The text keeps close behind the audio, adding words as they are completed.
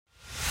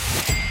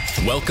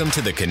Welcome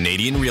to the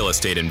Canadian Real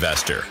Estate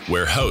Investor,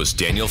 where hosts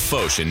Daniel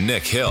Foch and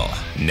Nick Hill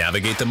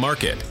navigate the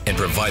market and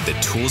provide the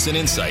tools and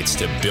insights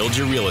to build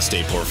your real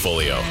estate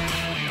portfolio.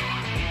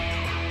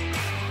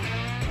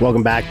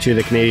 Welcome back to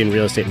the Canadian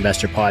Real Estate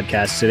Investor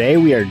Podcast. Today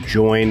we are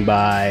joined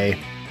by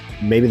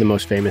maybe the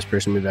most famous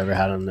person we've ever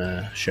had on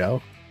the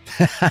show.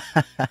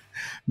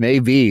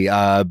 Maybe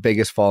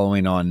biggest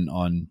following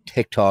on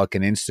TikTok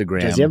and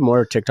Instagram. Does he have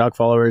more TikTok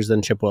followers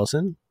than Chip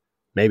Wilson?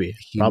 Maybe.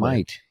 He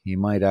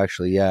might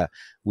actually. Yeah.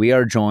 We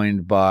are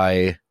joined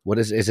by, what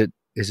is it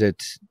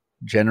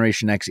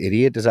Generation X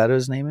Idiot? Is that what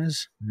his name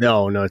is?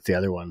 No, it's the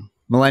other one.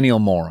 Millennial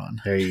Moron.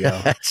 There you go.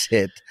 That's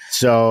it.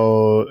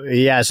 So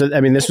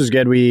this was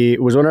good.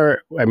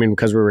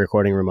 Because we're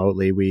recording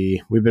remotely,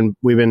 we've been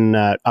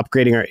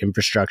upgrading our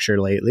infrastructure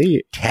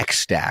lately. Tech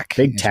stack.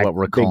 Big tech, what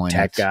we're calling big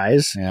tech it.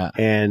 guys. Yeah.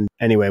 And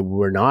anyway,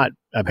 we're not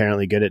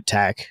apparently good at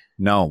tech.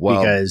 No,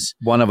 well, because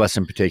one of us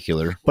in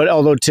particular. But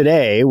although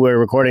today we're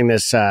recording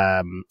this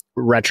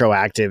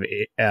retroactive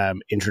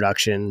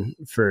introduction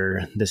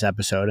for this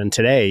episode, and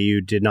today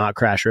you did not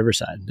crash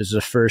Riverside. This is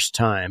the first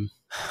time.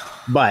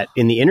 But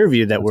in the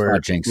interview that we're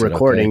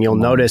recording, you'll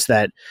notice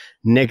that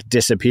Nick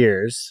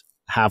disappears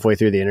halfway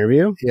through the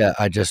interview. Yeah,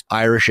 I just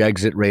Irish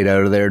exit right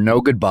out of there. No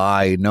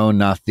goodbye, no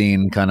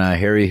nothing, kind of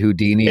Harry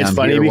Houdini. It's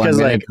funny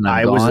because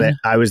I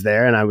was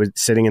there and I was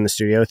sitting in the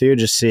studio with you,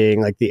 just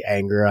seeing like the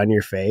anger on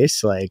your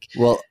face. Like,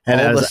 well,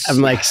 and I was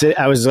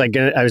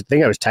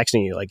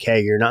texting you like,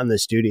 "Hey, you're not in the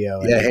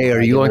studio." Yeah, hey,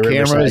 are you on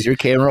camera? Is your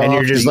camera and off?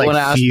 You're just like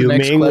like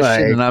fuming,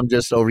 and I'm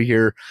just over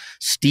here,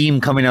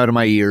 steam coming out of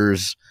my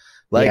ears.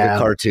 Like a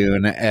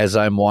cartoon, as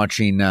I'm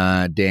watching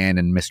Dan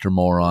and Mr.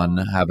 Moron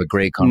have a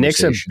great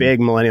conversation. Nick's a big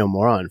Millennial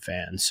Moron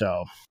fan,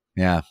 so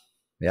yeah,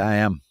 I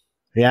am.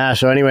 Yeah.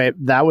 So anyway,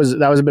 that was a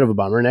bit of a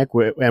bummer, Nick.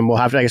 And we'll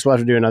have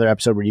to do another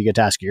episode where you get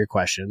to ask your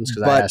questions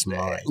because I asked them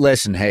all. Right.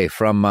 Listen, hey,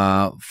 from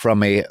a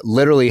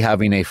literally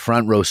having a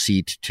front row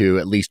seat to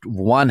at least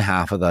one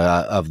half of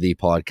the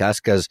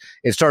podcast, because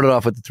it started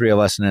off with the three of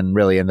us and then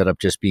really ended up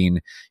just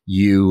being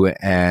you.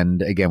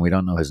 And again, we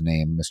don't know his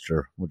name,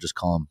 we'll just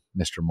call him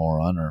Mr.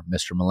 Moron or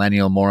Mr.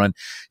 Millennial Moron.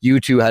 You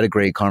two had a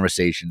great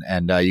conversation,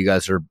 and you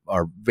guys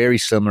are very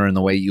similar in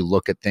the way you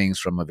look at things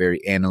from a very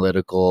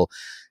analytical,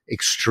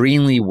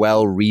 extremely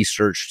well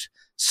researched,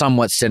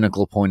 somewhat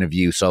cynical point of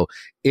view. So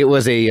it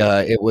was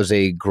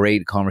a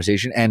great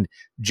conversation. And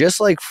just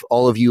like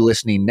all of you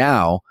listening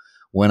now,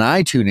 when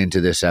I tune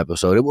into this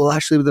episode, it will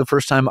actually be the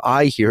first time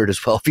I hear it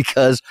as well,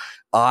 because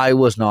I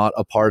was not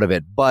a part of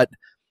it. But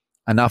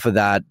enough of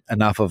that,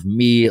 enough of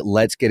me.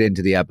 Let's get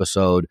into the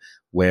episode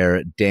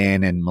where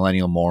Dan and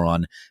Millennial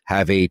Moron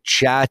have a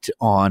chat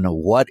on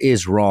what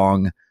is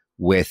wrong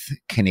with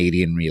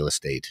Canadian real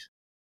estate.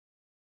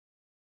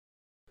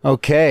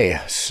 Okay,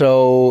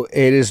 so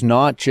it is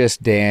not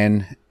just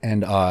Dan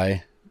and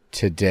I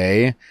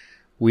today.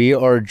 We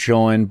are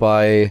joined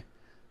by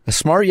a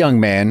smart young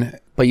man,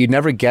 but you'd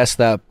never guess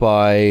that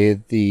by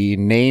the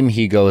name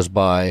he goes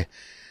by.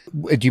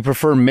 Do you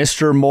prefer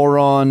Mr.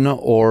 Moron,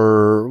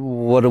 or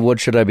what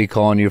should I be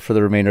calling you for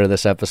the remainder of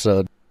this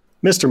episode?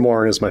 Mr.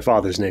 Moron is my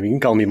father's name. You can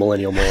call me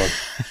Millennial Moron.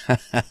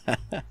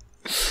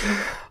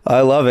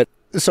 I love it.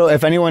 So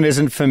if anyone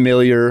isn't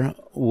familiar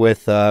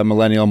with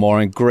Millennial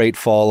Moron, great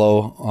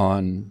follow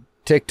on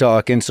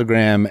TikTok,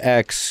 Instagram,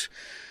 X.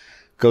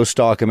 Go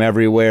stalk him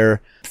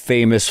everywhere.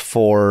 Famous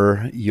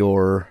for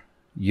your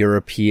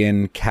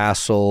European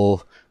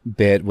castle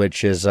bit,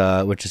 which is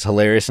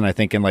hilarious. And I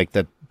think in like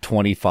the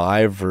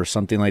 25 or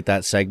something like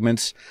that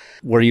segments,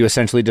 where you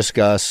essentially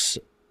discuss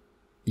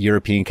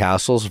European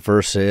castles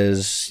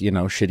versus,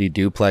 shitty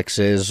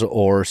duplexes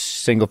or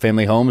single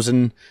family homes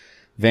in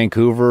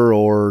Vancouver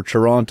or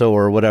Toronto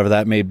or whatever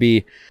that may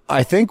be.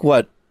 I think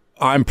what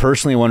I'm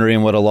personally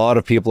wondering, what a lot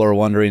of people are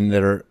wondering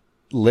that are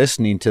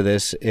listening to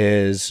this,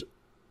 is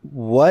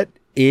what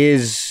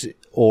is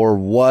or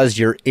was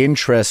your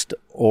interest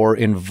or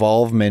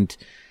involvement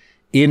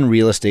in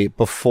real estate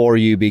before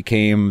you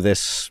became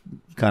this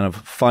kind of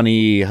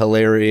funny,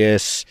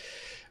 hilarious,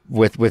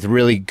 with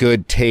really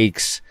good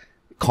takes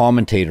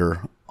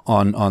commentator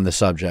on the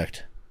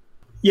subject?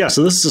 Yeah,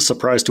 so this is a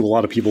surprise to a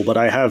lot of people, but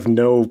I have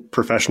no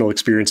professional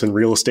experience in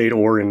real estate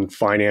or in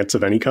finance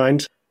of any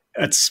kind.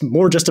 It's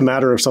more just a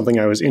matter of something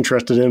I was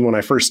interested in when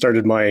I first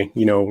started my,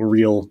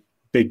 real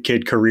big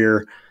kid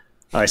career.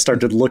 I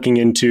started looking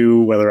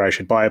into whether I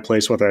should buy a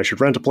place, whether I should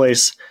rent a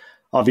place.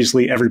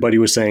 Obviously, everybody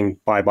was saying,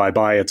 buy.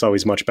 It's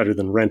always much better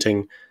than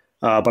renting.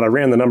 But I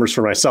ran the numbers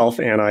for myself,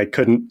 and I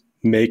couldn't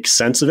make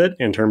sense of it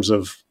in terms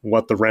of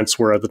what the rents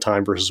were at the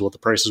time versus what the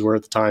prices were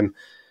at the time.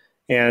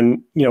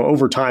 And,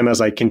 over time,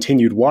 as I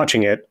continued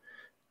watching it,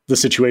 the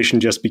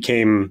situation just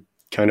became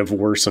kind of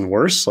worse and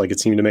worse. Like, it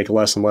seemed to make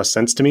less and less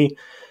sense to me.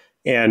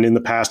 And in the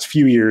past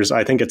few years,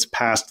 I think it's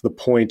past the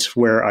point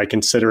where I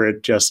consider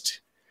it just,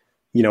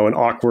 an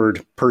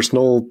awkward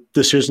personal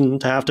decision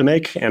to have to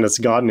make. And it's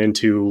gotten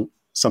into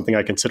something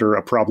I consider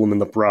a problem in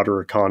the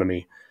broader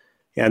economy.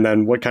 And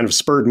then what kind of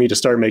spurred me to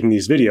start making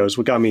these videos,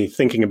 what got me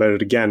thinking about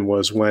it again,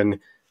 was when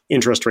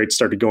interest rates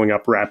started going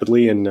up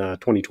rapidly in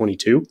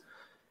 2022.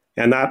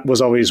 And that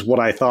was always what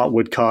I thought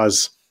would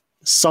cause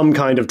some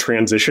kind of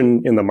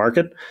transition in the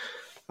market.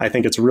 I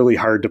think it's really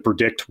hard to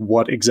predict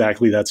what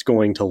exactly that's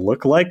going to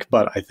look like,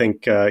 but I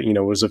think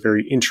it was a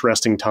very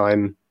interesting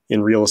time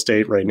in real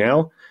estate right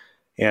now.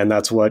 And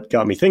that's what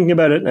got me thinking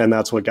about it. And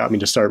that's what got me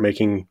to start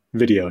making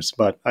videos.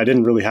 But I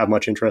didn't really have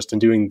much interest in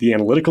doing the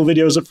analytical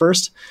videos at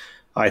first.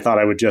 I thought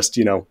I would just,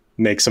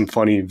 make some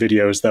funny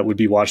videos that would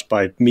be watched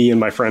by me and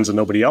my friends and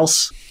nobody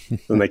else.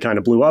 Then they kind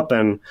of blew up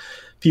and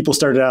people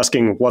started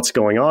asking what's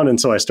going on.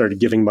 And so I started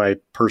giving my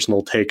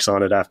personal takes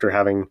on it after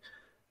having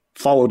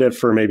followed it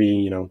for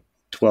maybe,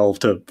 12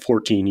 to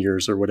 14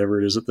 years or whatever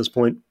it is at this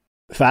point.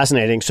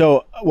 Fascinating.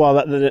 So,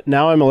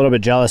 now I'm a little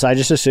bit jealous. I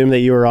just assumed that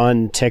you were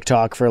on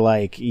TikTok for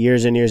like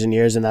years and years and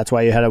years, and that's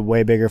why you had a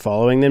way bigger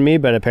following than me.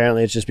 But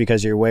apparently it's just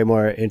because you're way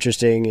more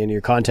interesting and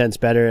your content's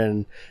better.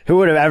 And who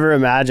would have ever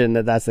imagined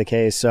that that's the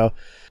case? So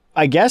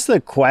I guess the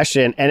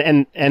question,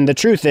 and the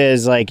truth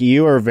is, like,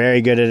 you are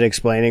very good at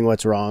explaining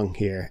what's wrong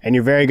here, and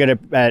you're very good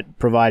at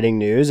providing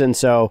news. And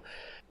so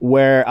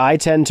where I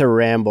tend to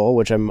ramble,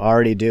 which I'm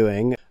already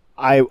doing,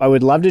 I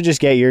would love to just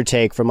get your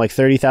take from like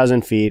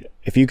 30,000 feet.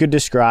 If you could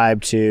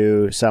describe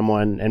to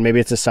someone, and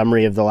maybe it's a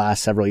summary of the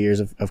last several years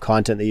of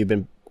content that you've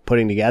been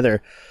putting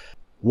together,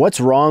 what's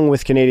wrong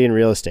with Canadian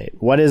real estate?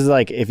 What is,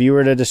 like, if you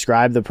were to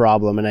describe the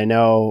problem, and I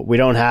know we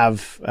don't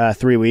have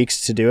 3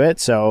 weeks to do it.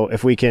 So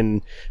if we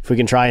can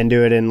try and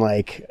do it in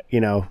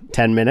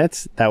 10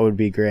 minutes, that would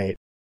be great.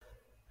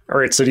 All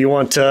right. So do you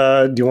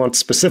want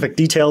specific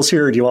details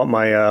here, or do you want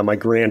my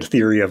grand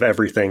theory of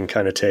everything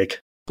kind of take?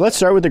 Let's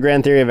start with the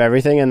grand theory of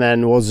everything, and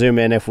then we'll zoom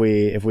in if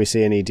we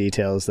see any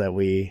details that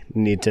we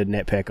need to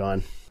nitpick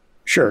on.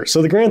 Sure.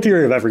 So the grand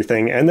theory of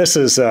everything, and this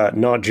is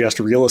not just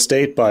real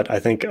estate, but I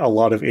think a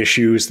lot of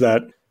issues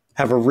that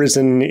have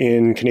arisen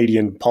in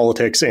Canadian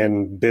politics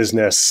and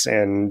business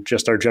and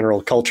just our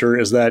general culture,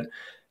 is that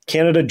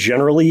Canada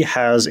generally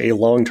has a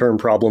long-term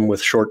problem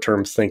with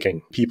short-term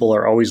thinking. People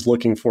are always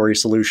looking for a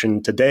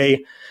solution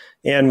today,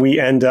 and we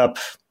end up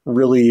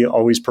really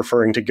always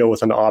preferring to go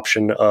with an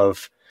option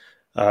of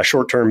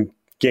short-term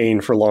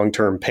gain for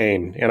long-term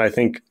pain. And I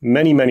think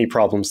many, many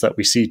problems that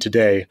we see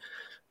today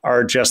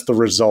are just the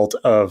result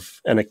of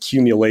an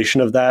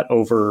accumulation of that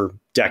over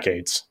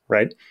decades,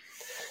 right?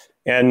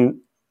 And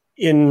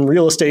in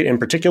real estate in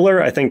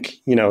particular, I think,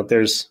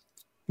 there's,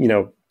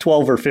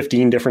 12 or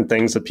 15 different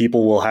things that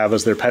people will have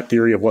as their pet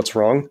theory of what's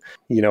wrong,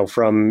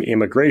 from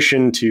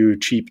immigration to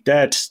cheap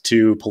debt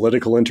to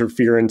political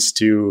interference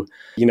to,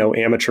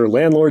 amateur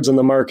landlords in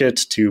the market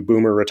to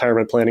boomer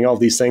retirement planning, all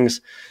these things.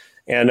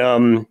 And,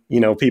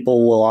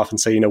 people will often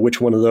say, which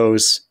one of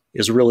those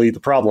is really the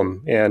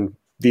problem? And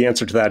the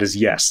answer to that is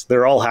yes.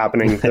 They're all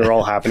happening. They're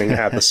all happening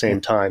at the same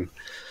time.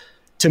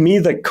 To me,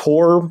 the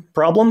core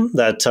problem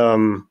that,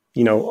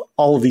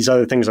 all of these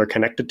other things are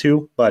connected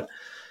to, but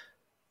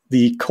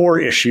the core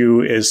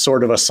issue is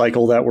sort of a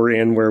cycle that we're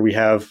in where we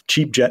have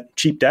cheap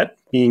debt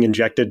being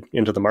injected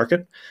into the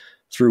market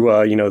through,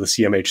 the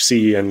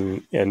CMHC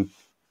and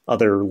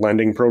other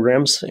lending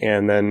programs.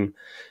 And then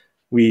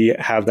we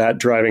have that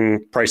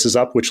driving prices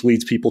up, which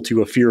leads people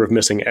to a fear of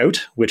missing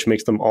out, which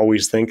makes them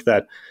always think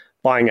that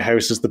buying a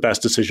house is the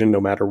best decision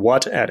no matter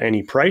what at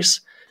any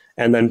price.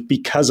 And then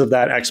because of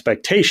that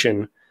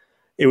expectation,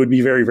 it would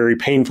be very, very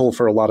painful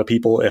for a lot of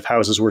people if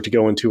houses were to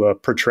go into a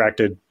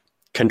protracted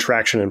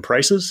contraction in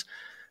prices.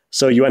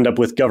 So you end up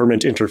with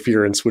government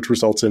interference, which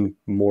results in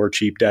more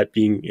cheap debt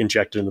being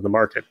injected into the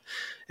market.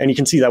 And you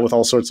can see that with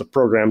all sorts of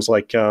programs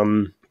like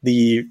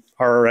the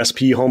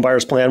RRSP home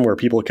buyers plan, where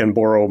people can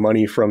borrow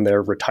money from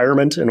their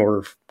retirement in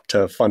order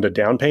to fund a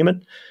down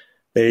payment.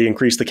 They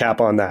increase the cap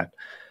on that.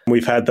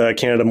 We've had the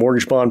Canada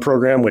Mortgage Bond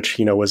Program, which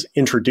was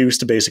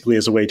introduced basically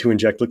as a way to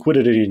inject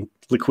liquidity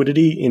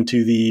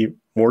into the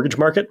mortgage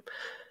market.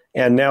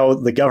 And now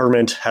the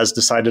government has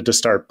decided to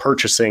start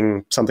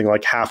purchasing something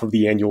like half of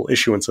the annual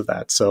issuance of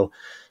that. So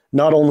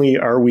not only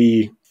are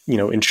we,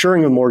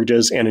 insuring the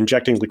mortgages and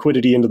injecting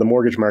liquidity into the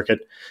mortgage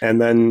market,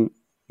 and then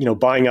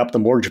buying up the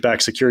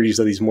mortgage-backed securities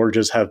that these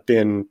mortgages have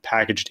been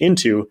packaged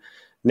into,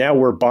 now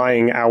we're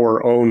buying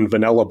our own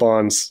vanilla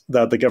bonds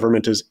that the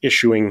government is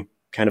issuing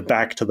kind of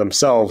back to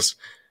themselves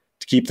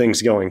to keep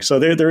things going. So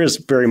there is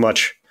very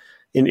much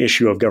an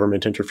issue of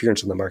government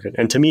interference in the market.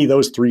 And to me,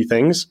 those three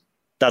things,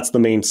 that's the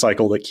main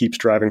cycle that keeps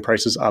driving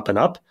prices up and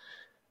up.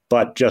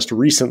 But just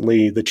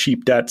recently, the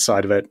cheap debt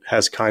side of it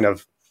has kind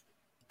of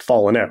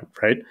fallen out,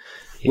 right?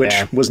 Yeah.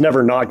 Which was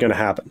never not going to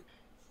happen.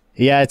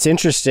 Yeah, it's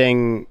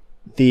interesting.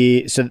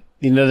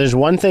 There's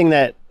one thing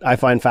that I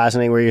find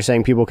fascinating where you're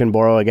saying people can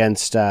borrow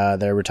against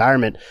their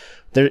retirement.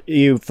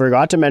 You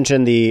forgot to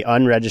mention the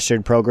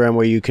unregistered program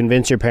where you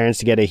convince your parents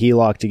to get a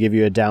HELOC to give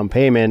you a down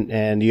payment,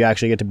 and you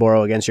actually get to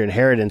borrow against your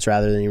inheritance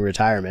rather than your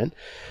retirement,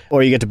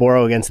 or you get to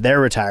borrow against their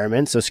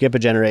retirement. So skip a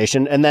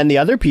generation. And then the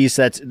other piece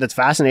that's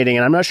fascinating,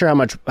 and I'm not sure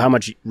how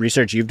much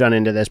research you've done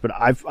into this, but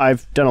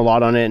I've done a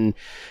lot on it. And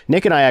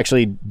Nick and I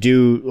actually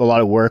do a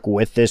lot of work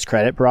with this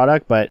credit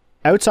product, but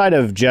outside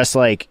of just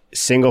like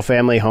single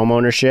family home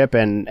ownership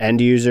and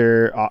end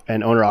user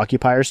and owner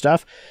occupier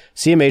stuff,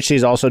 CMHC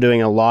is also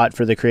doing a lot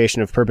for the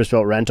creation of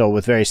purpose-built rental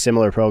with very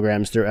similar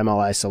programs through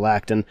MLI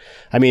Select. And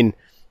I mean,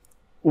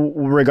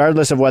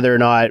 regardless of whether or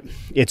not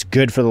it's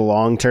good for the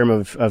long term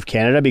of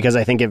Canada, because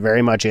I think it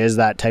very much is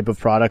that type of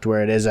product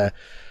where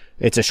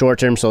it's a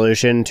short-term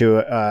solution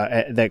to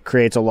that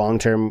creates a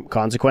long-term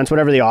consequence,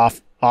 whatever the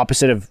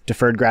opposite of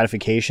deferred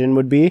gratification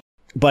would be.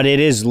 But it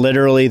is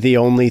literally the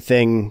only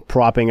thing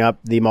propping up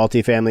the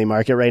multifamily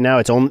market right now.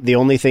 It's the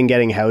only thing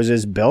getting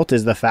houses built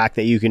is the fact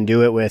that you can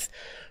do it with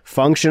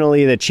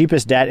functionally the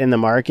cheapest debt in the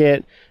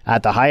market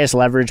at the highest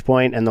leverage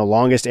point and the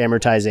longest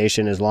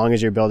amortization, as long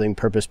as you're building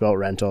purpose-built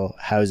rental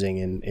housing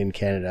in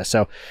Canada.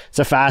 So it's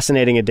a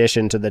fascinating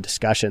addition to the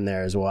discussion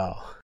there as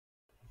well.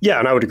 Yeah,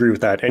 and I would agree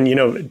with that. And, you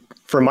know,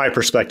 from my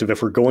perspective,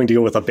 if we're going to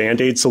go with a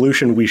Band-Aid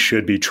solution, we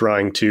should be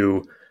trying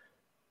to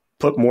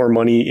put more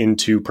money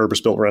into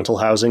purpose-built rental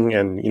housing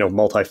and, you know,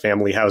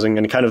 multifamily housing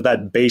and kind of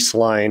that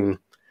baseline,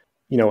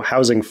 you know,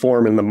 housing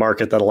form in the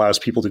market that allows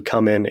people to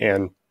come in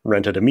and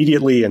rent it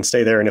immediately and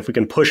stay there. And if we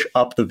can push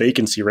up the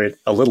vacancy rate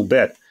a little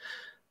bit,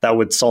 that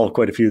would solve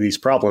quite a few of these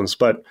problems.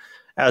 But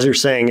as you're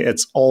saying,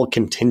 it's all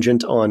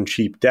contingent on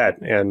cheap debt.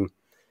 And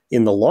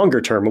in the longer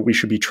term, we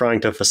should be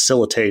trying to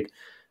facilitate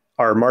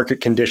our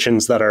market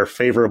conditions that are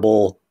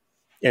favorable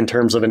in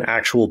terms of an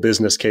actual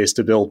business case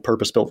to build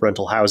purpose-built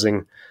rental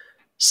housing,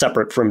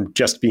 separate from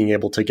just being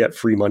able to get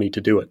free money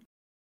to do it.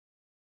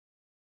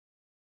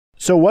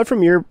 So what,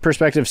 from your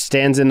perspective,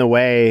 stands in the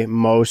way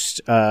most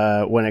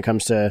when it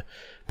comes to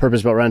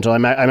purpose-built rental?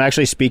 I'm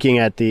actually speaking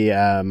at the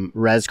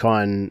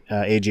ResCon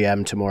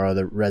AGM tomorrow,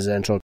 the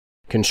Residential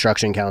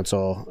Construction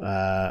Council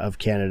of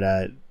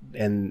Canada.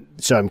 And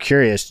so I'm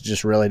curious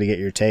just really to get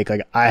your take.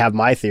 Like, I have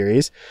my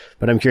theories,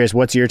 but I'm curious,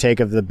 what's your take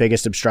of the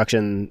biggest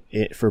obstruction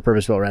for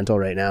purpose-built rental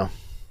right now?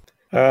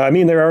 I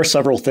mean, there are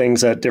several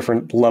things at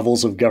different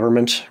levels of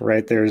government,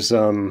 right? There's,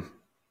 you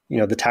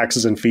know, the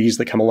taxes and fees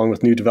that come along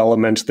with new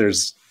development.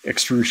 There's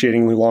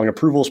excruciatingly long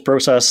approvals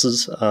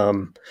processes.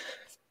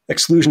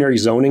 Exclusionary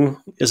zoning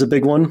is a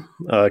big one.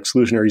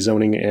 Exclusionary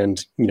zoning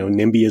and, you know,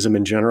 NIMBYism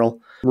in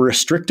general.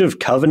 Restrictive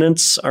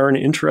covenants are an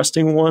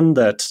interesting one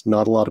that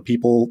not a lot of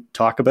people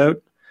talk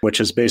about, which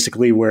is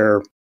basically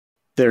where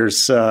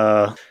there's,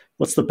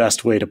 what's the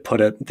best way to put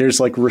it? There's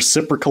like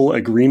reciprocal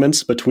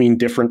agreements between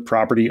different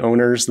property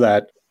owners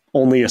that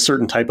only a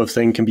certain type of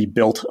thing can be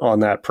built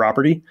on that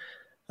property.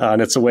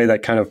 And it's a way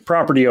that kind of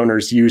property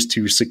owners use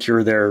to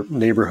secure their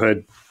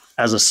neighborhood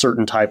as a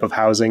certain type of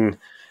housing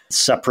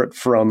separate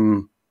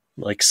from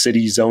like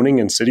city zoning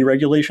and city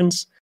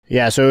regulations.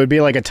 Yeah, so it would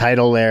be like a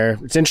title there.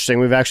 It's interesting.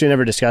 We've actually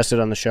never discussed it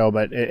on the show,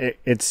 but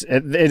it's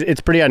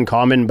pretty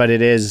uncommon. But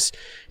it is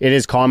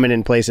common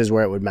in places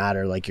where it would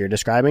matter, like you're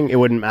describing. It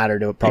wouldn't matter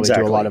to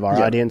to a lot of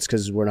our audience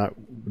because we're not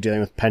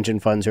dealing with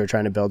pension funds who are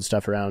trying to build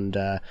stuff around,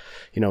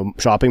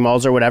 shopping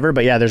malls or whatever.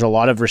 But yeah, there's a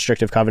lot of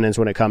restrictive covenants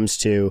when it comes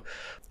to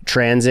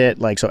transit.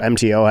 Like, so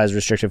MTO has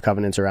restrictive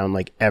covenants around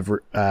like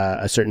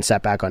a certain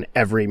setback on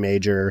every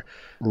major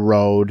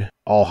road.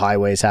 All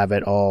highways have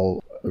it.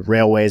 All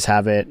railways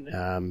have it.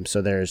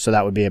 So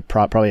that would be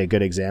probably a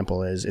good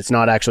example. Is it's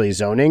not actually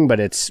zoning, but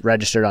it's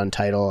registered on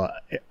title.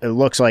 It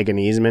looks like an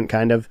easement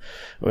kind of.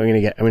 I'm gonna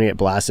get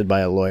blasted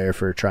by a lawyer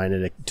for trying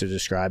to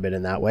describe it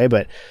in that way,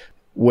 but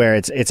where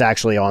it's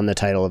actually on the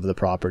title of the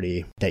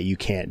property that you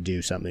can't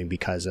do something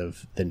because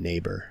of the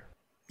neighbor.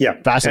 Yeah,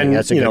 fascinating.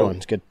 That's a good one.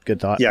 It's good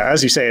thought. Yeah,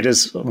 as you say, it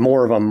is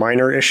more of a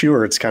minor issue,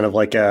 or it's kind of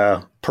like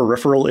a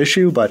peripheral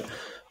issue, but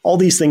all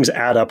these things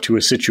add up to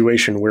a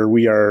situation where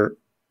we are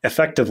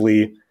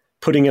effectively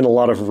putting in a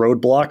lot of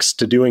roadblocks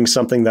to doing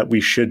something that we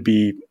should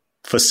be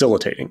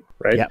facilitating,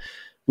 right? Yep.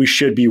 We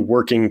should be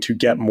working to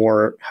get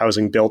more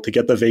housing built, to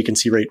get the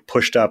vacancy rate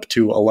pushed up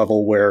to a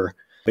level where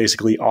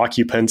basically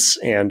occupants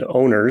and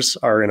owners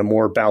are in a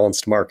more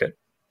balanced market.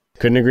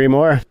 Couldn't agree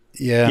more.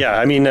 Yeah. Yeah.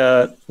 I mean,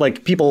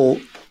 like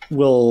people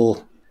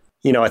will,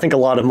 I think a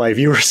lot of my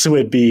viewers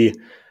would be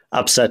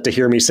upset to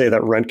hear me say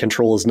that rent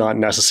control is not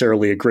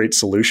necessarily a great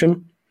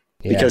solution.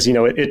 Yeah. Because,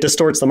 it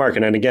distorts the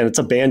market. And again, it's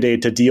a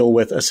Band-Aid to deal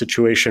with a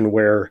situation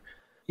where,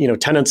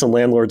 tenants and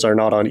landlords are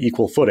not on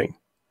equal footing,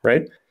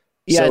 right?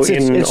 Yeah, so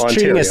it's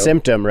treating a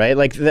symptom, right?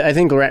 Like I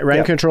think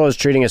rent control is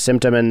treating a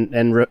symptom, and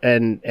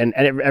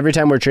every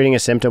time we're treating a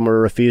symptom, we're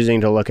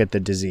refusing to look at the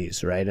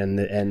disease, right?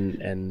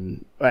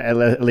 And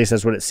at least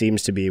that's what it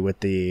seems to be with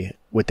the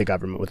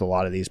government with a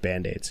lot of these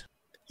Band-Aids.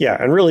 Yeah,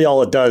 and really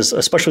all it does,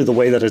 especially the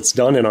way that it's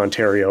done in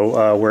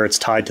Ontario, where it's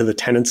tied to the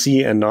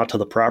tenancy and not to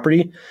the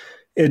property,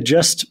 it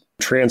just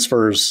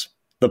transfers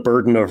the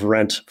burden of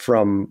rent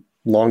from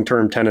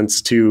long-term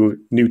tenants to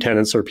new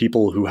tenants or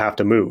people who have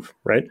to move,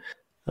 right?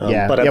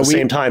 But at the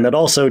same time, it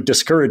also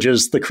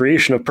discourages the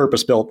creation of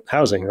purpose-built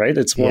housing, right?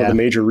 It's one of the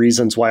major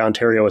reasons why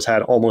Ontario has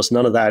had almost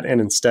none of that. And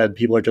instead,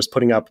 people are just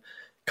putting up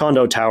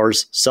condo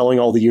towers, selling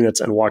all the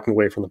units and walking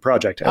away from the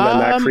project. And then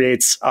that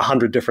creates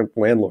 100 different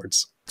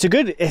landlords.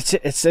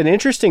 It's an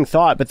interesting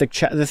thought, but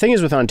the thing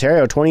is with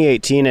Ontario,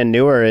 2018 and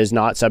newer is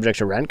not subject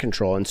to rent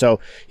control, and so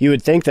you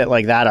would think that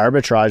like that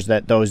arbitrage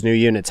that those new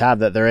units have,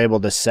 that they're able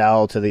to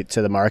sell to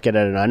the market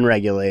at an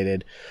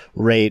unregulated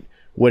rate,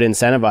 would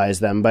incentivize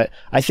them. But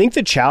I think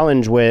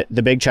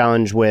the big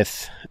challenge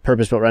with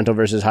purpose-built rental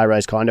versus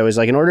high-rise condo is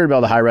like, in order to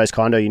build a high-rise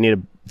condo, you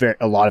need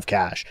a lot of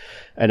cash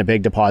and a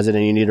big deposit,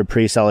 and you need to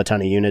pre-sell a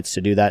ton of units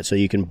to do that so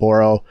you can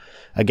borrow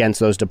against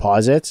those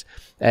deposits.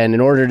 And in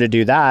order to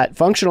do that,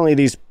 functionally,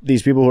 these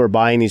people who are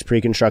buying these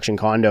pre-construction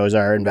condos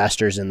are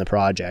investors in the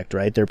project,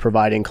 right? They're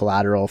providing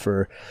collateral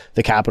for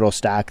the capital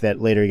stack that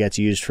later gets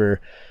used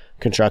for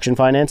construction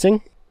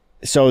financing.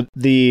 So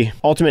the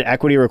ultimate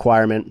equity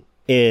requirement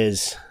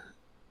is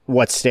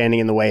what's standing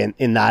in the way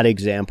in that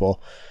example,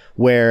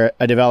 where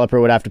a developer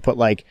would have to put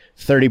like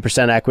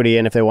 30% equity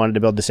in if they wanted to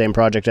build the same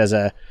project as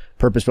a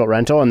purpose-built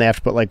rental, and they have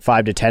to put like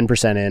 5 to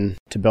 10% in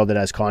to build it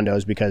as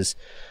condos, because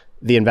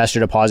the investor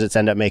deposits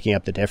end up making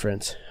up the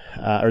difference,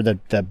 or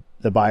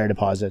the buyer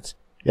deposits.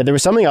 Yeah, there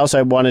was something else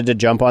I wanted to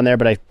jump on there,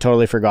 but I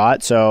totally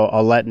forgot. So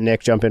I'll let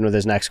Nick jump in with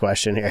his next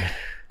question here.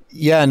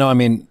 Yeah, no, I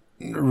mean,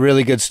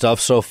 really good stuff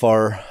so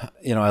far.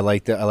 You know, I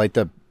like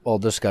the whole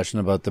discussion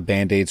about the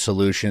Band-Aid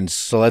solutions.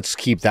 So let's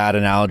keep that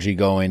analogy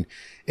going.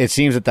 It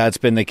seems that that's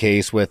been the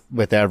case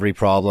with every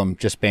problem,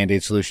 just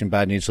Band-Aid solution,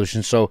 Band-Aid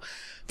solution. So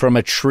from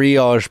a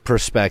triage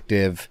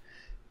perspective,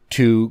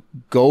 to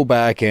go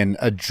back and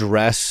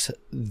address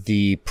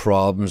the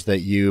problems that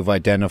you've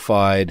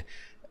identified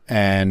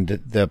and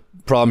the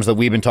problems that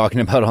we've been talking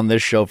about on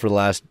this show for the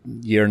last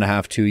year and a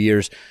half, 2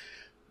 years,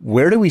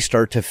 where do we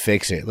start to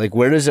fix it? Like,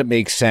 where does it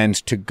make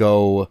sense to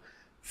go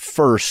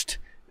first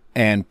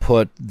and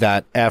put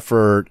that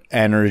effort,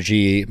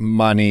 energy,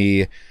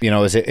 money? You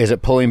know, is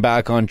it pulling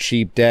back on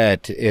cheap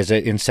debt? Is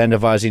it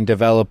incentivizing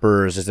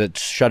developers? Is it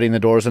shutting the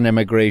doors on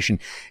immigration?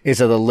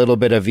 Is it a little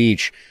bit of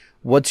each?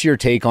 What's your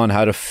take on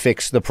how to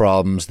fix the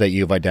problems that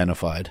you've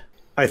identified?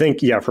 I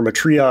think, yeah, from a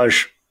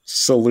triage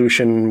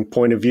solution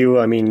point of view,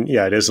 I mean,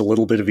 yeah, it is a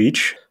little bit of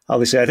each.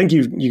 Obviously, I think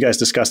you guys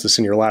discussed this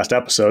in your last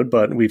episode,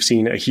 but we've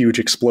seen a huge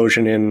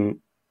explosion in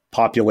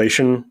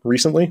population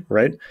recently,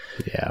 right?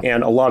 Yeah.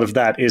 And a lot of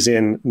that is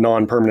in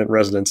non-permanent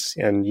residents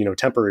and,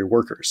 temporary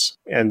workers.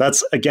 And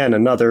that's, again,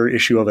 another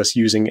issue of us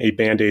using a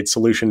Band-Aid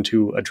solution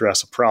to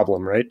address a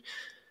problem, right?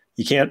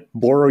 You can't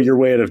borrow your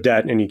way out of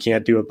debt, and you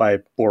can't do it by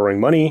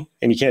borrowing money,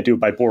 and you can't do it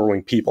by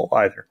borrowing people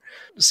either.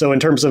 So in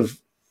terms of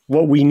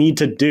what we need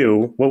to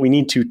do, what we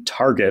need to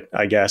target,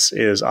 I guess,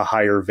 is a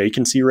higher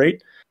vacancy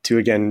rate to,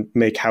 again,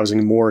 make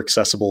housing more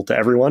accessible to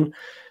everyone.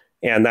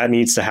 And that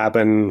needs to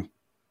happen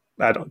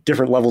at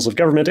different levels of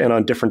government and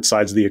on different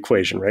sides of the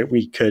equation, right?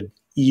 We could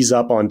ease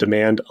up on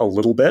demand a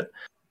little bit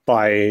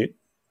by,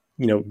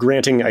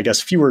 granting, I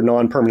guess, fewer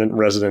non-permanent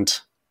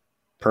resident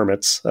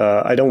permits.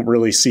 I don't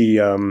really see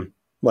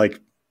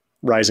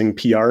rising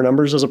PR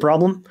numbers as a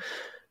problem,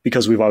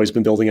 because we've always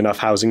been building enough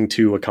housing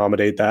to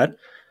accommodate that.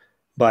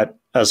 But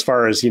as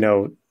far as,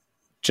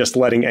 just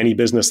letting any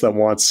business that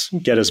wants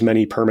get as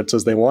many permits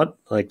as they want,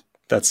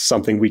 that's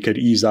something we could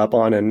ease up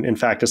on. And in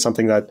fact, is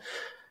something that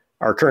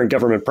our current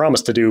government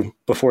promised to do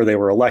before they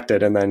were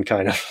elected, and then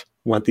kind of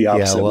went the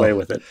opposite way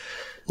with it.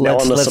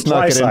 Let's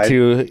not get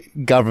into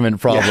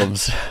government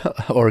problems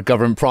or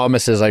government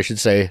promises, I should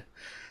say.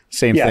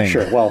 Same thing. Yeah,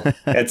 sure. Well,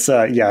 it's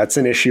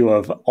an issue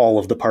of all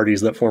of the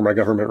parties that form our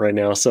government right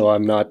now. So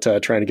I'm not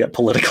trying to get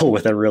political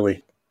with it,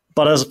 really.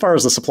 But as far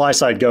as the supply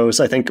side goes,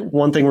 I think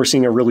one thing we're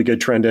seeing a really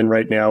good trend in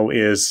right now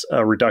is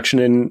a reduction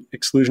in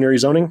exclusionary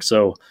zoning.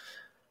 So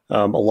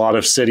a lot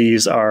of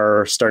cities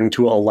are starting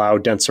to allow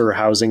denser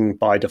housing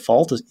by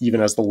default. Even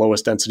as the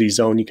lowest density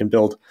zone, you can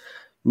build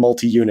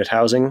multi-unit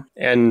housing.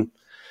 And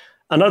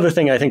another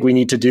thing I think we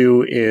need to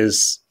do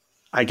is,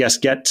 I guess,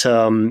 get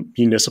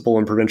municipal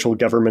and provincial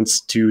governments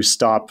to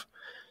stop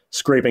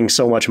scraping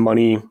so much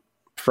money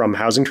from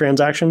housing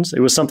transactions. It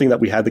was something that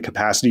we had the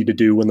capacity to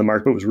do when the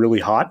market was really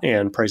hot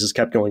and prices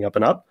kept going up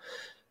and up.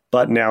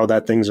 But now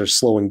that things are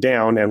slowing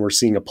down and we're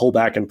seeing a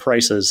pullback in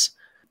prices,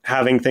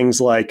 having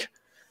things like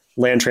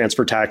land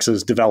transfer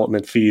taxes,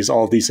 development fees,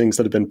 all of these things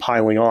that have been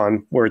piling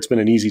on where it's been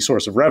an easy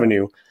source of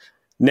revenue,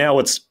 now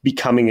it's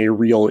becoming a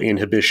real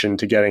inhibition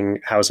to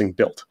getting housing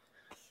built.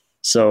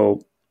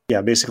 So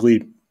yeah,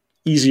 basically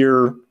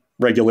easier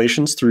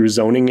regulations through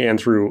zoning and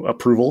through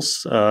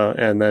approvals,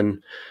 and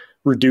then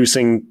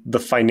reducing the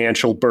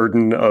financial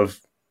burden of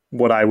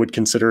what I would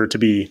consider to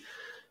be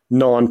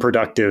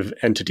non-productive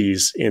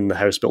entities in the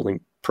house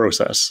building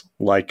process,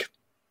 like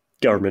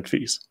government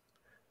fees.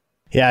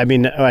 Yeah, I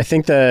mean, I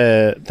think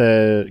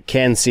the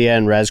CanSIA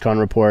and ResCon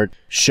report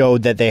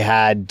showed that they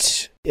had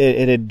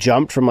it had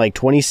jumped from like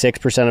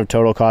 26% of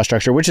total cost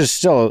structure, which is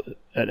still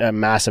a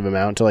massive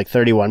amount, to like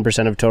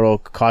 31% of total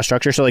cost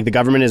structure. So like the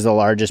government is the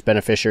largest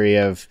beneficiary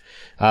of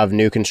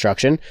new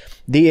construction.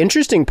 The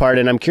interesting part,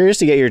 and I'm curious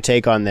to get your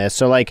take on this.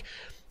 So like,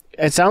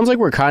 it sounds like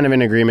we're kind of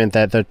in agreement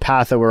that the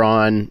path that we're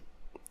on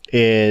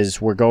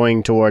is we're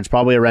going towards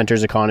probably a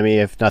renter's economy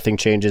if nothing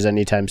changes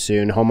anytime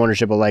soon.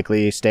 Homeownership will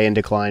likely stay in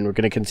decline. We're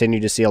going to continue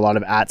to see a lot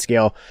of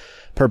at-scale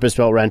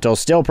purpose-built rental.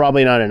 Still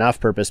probably not enough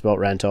purpose-built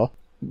rental.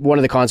 One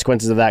of the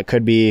consequences of that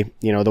could be,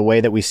 the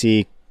way that we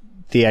see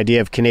the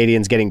idea of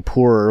Canadians getting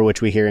poorer,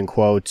 which we hear in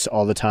quotes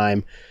all the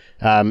time.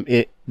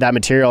 That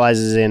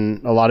materializes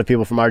in a lot of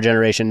people from our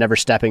generation never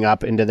stepping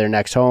up into their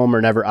next home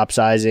or never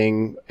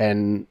upsizing,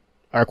 and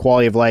our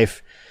quality of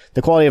life,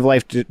 the quality of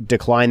life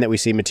decline that we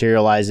see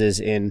materializes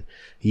in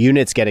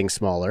units getting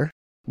smaller,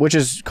 which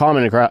is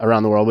common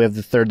around the world. We have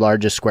the third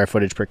largest square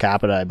footage per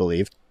capita, I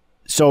believe.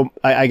 So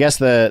I guess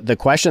the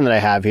question that I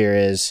have here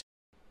is,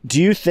 do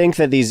you think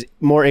that these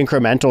more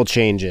incremental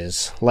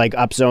changes, like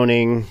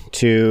upzoning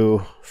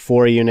to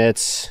 4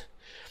 units,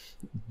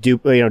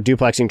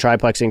 duplexing,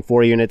 triplexing,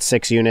 4 units,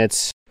 6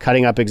 units,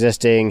 cutting up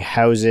existing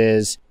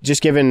houses,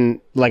 just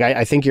given,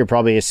 I think you're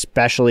probably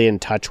especially in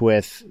touch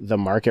with the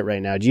market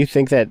right now. Do you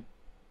think that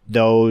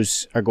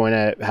those are going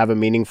to have a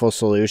meaningful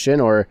solution,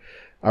 or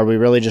are we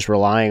really just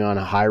relying on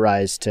a high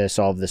rise to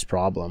solve this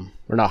problem?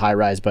 Or not high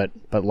rise, but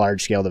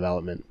large scale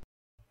development?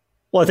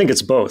 Well, I think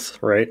it's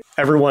both, right?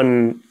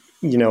 Everyone,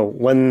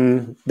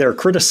 when they're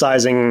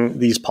criticizing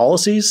these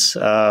policies,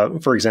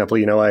 for example,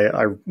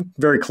 I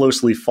very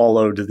closely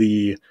followed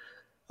the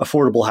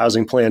affordable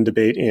housing plan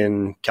debate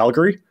in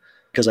Calgary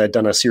because I had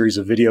done a series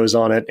of videos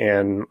on it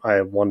and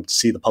I wanted to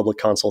see the public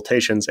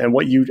consultations. And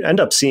what you end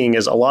up seeing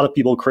is a lot of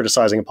people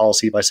criticizing a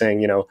policy by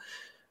saying,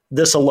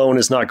 this alone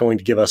is not going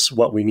to give us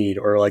what we need,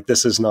 or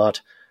this is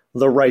not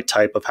the right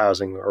type of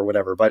housing or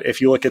whatever. But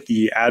if you look at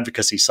the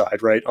advocacy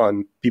side, right,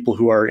 on people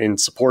who are in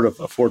support of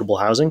affordable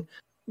housing,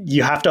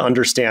 you have to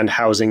understand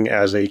housing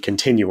as a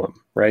continuum,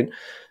 right?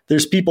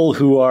 There's people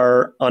who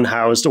are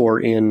unhoused or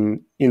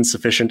in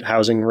insufficient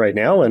housing right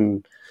now.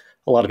 And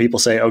a lot of people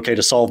say, okay,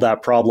 to solve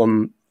that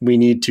problem, we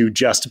need to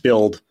just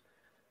build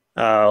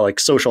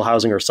social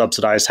housing or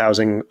subsidized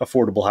housing,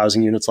 affordable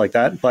housing units like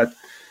that. But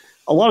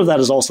a lot of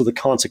that is also the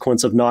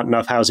consequence of not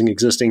enough housing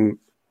existing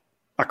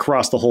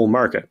across the whole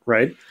market,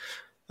 right?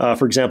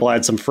 For example, I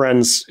had some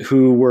friends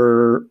who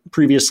were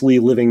previously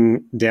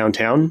living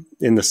downtown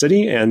in the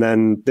city, and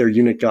then their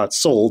unit got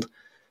sold.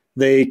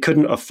 They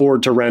couldn't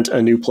afford to rent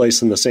a new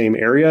place in the same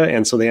area,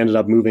 and so they ended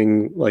up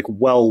moving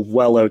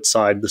well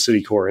outside the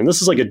city core. And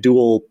this is a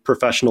dual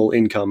professional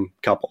income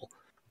couple.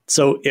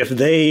 So if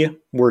they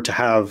were to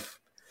have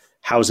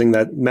housing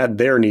that met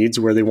their needs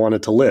where they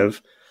wanted to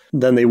live,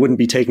 then they wouldn't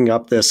be taking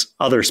up this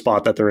other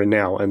spot that they're in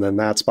now, and then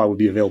that spot would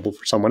be available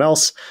for someone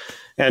else.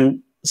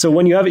 And so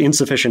when you have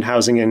insufficient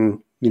housing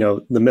in,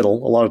 the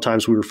middle, a lot of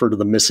times we refer to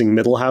the missing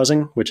middle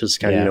housing, which is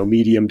kind of,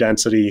 medium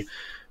density,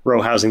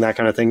 row housing, that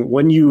kind of thing.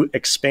 When you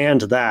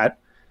expand that,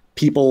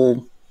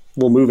 people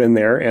will move in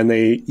there and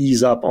they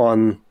ease up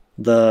on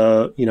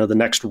the, the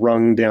next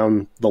rung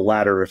down the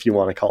ladder, if you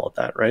want to call it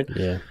that, right?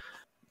 Yeah.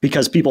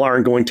 Because people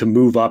aren't going to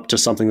move up to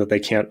something that they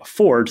can't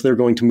afford. They're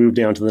going to move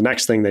down to the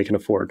next thing they can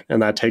afford.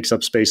 And that takes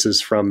up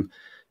spaces from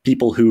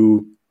people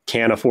who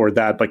can afford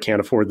that, but can't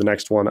afford the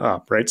next one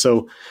up, right?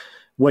 So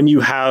when you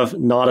have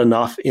not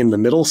enough in the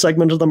middle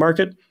segment of the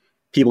market,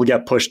 people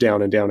get pushed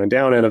down and down and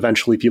down, and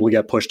eventually people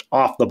get pushed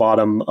off the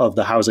bottom of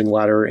the housing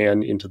ladder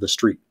and into the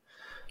street,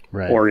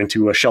 right, or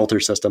into a shelter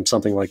system,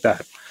 something like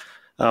that,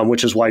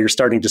 which is why you're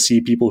starting to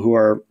see people who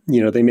are,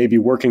 they may be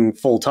working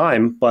full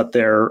time, but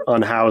they're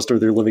unhoused or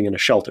they're living in a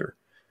shelter.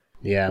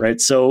 Yeah. Right.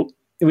 So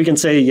we can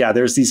say,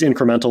 there's these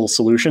incremental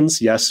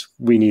solutions. Yes,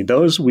 we need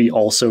those. We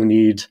also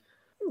need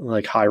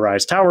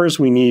high-rise towers.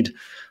 We need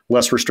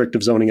less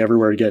restrictive zoning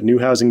everywhere to get new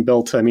housing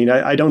built. I mean,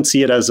 I don't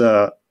see it as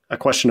a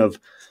question of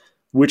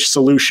which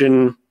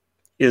solution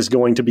is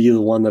going to be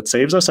the one that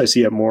saves us. I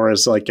see it more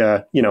as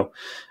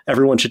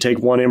everyone should take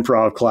one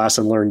improv class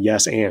and learn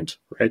yes and,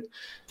 right?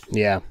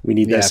 Yeah. We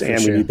need this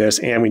and we need this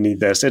and we need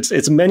this.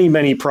 It's many,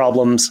 many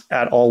problems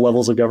at all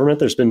levels of government.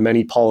 There's been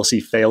many policy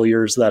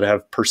failures that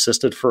have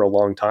persisted for a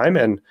long time,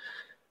 and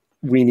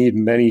we need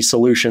many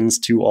solutions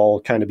to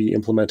all kind of be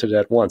implemented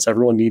at once.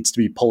 Everyone needs to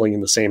be pulling in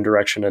the same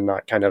direction and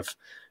not kind of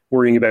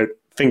worrying about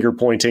finger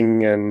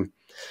pointing and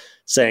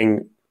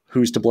saying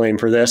who's to blame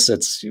for this.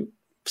 It's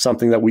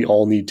something that we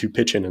all need to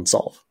pitch in and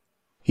solve.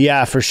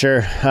 Yeah, for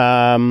sure.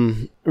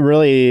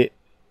 Really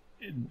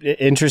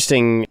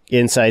interesting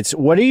insights.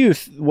 What do you,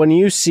 when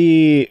you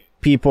see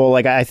people,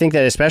 I think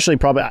that especially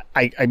probably,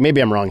 I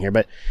maybe I'm wrong here,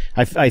 but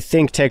I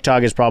think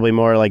TikTok is probably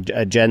more like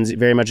a Gen Z,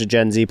 very much a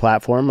Gen Z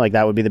platform.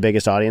 That would be the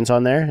biggest audience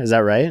on there. Is that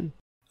right?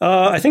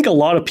 I think a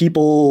lot of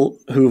people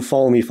who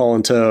follow me fall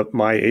into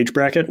my age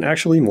bracket,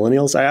 actually,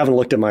 millennials. I haven't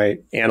looked at my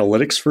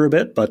analytics for a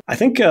bit, but I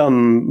think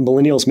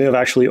millennials may have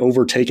actually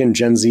overtaken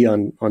Gen Z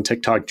on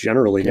TikTok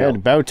generally now.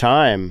 About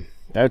time.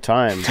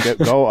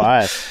 Go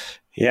us.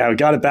 Yeah, we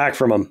got it back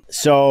from them.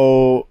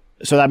 So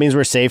that means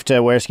we're safe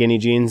to wear skinny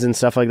jeans and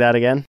stuff like that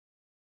again?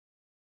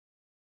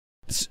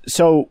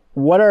 So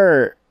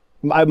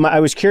I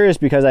was curious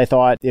because I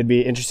thought it'd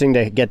be interesting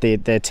to get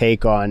the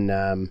take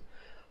on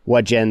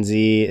what Gen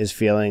Z is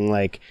feeling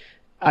like.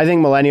 I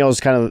think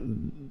millennials kind of,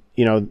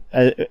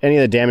 any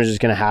of the damage is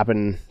going to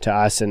happen to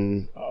us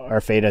and our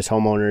fate as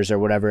homeowners or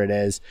whatever it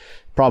is,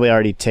 probably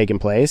already taken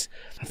place.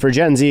 For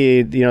Gen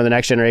Z, the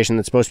next generation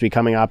that's supposed to be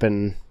coming up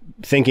and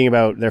thinking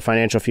about their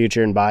financial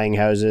future and buying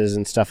houses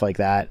and stuff like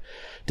that.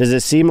 Does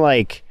it seem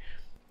like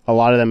a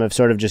lot of them have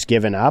sort of just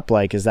given up?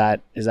 Like, is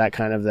that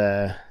kind of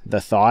the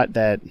thought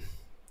that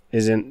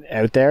isn't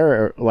out there,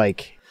 or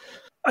like?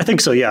 I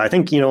think so. Yeah. I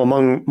think,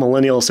 among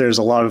millennials, there's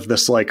a lot of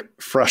this like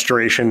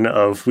frustration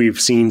of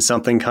we've seen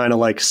something kind of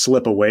like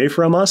slip away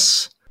from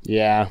us.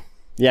 Yeah.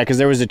 Yeah. Cause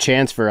there was a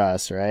chance for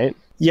us, right?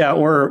 Yeah.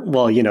 Or,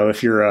 well,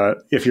 if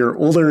you're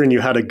older and you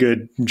had a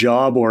good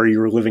job, or you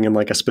were living in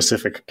like a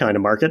specific kind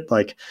of market,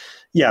 like,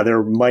 yeah,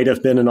 there might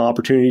have been an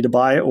opportunity to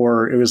buy,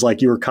 or it was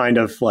like you were kind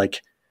of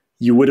like,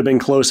 you would have been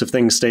close if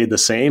things stayed the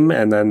same.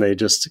 And then they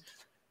just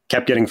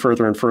kept getting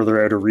further and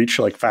further out of reach,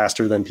 like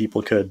faster than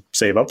people could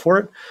save up for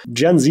it.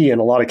 Gen Z, in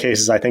a lot of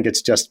cases, I think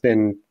it's just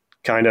been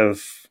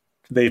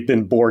they've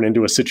been born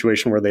into a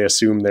situation where they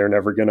assume they're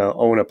never going to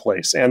own a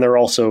place. And they're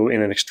also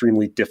in an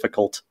extremely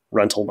difficult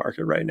rental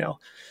market right now.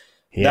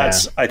 Yeah.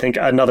 That's, I think,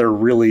 another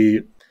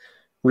really,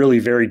 really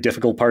very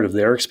difficult part of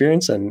their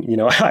experience. And,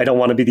 I don't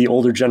want to be the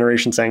older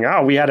generation saying,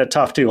 oh, we had it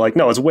tough too. Like,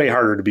 no, it's way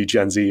harder to be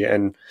Gen Z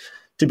and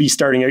to be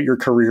starting out your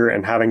career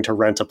and having to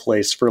rent a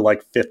place for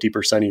like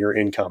 50% of your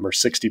income or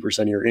 60%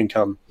 of your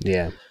income.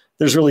 Yeah.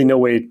 There's really no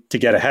way to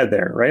get ahead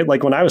there, right?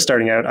 Like when I was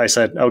starting out, I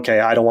said, okay,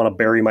 I don't want to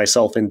bury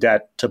myself in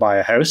debt to buy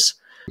a house.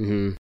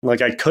 Mm-hmm.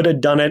 Like I could have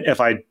done it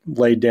if I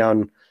laid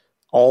down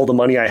all the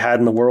money I had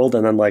in the world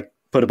and then like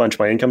put a bunch of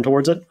my income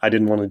towards it. I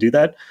didn't want to do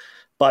that,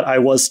 but I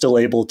was still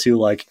able to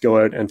like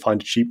go out and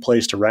find a cheap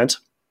place to rent.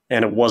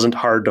 And it wasn't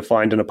hard to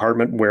find an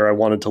apartment where I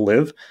wanted to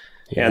live.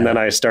 Yeah. And then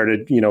I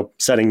started,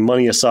 setting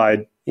money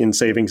aside in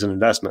savings and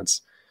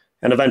investments.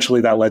 And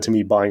eventually that led to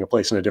me buying a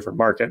place in a different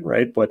market,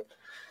 right? But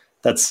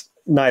that's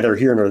neither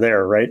here nor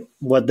there, right?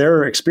 What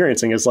they're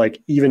experiencing is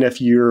like, even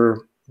if you're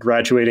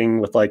graduating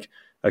with like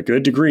a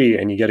good degree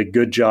and you get a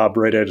good job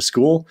right out of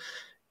school,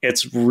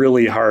 it's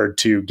really hard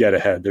to get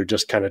ahead. They're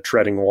just kind of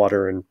treading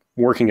water and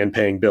working and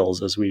paying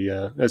bills, as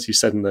you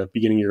said in the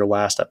beginning of your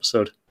last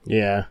episode.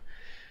 Yeah.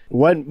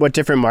 What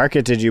different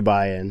market did you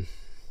buy in?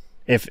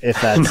 If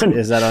that's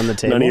is that on the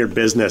table? None of your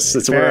business.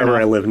 It's Fair wherever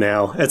enough. I live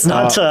now. It's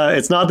not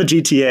the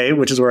GTA,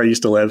 which is where I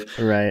used to live.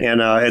 Right. And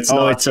it's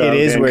not. It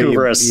is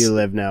Vancouver where you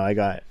live now.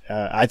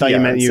 I thought you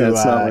meant you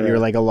were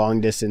like a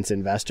long distance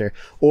investor,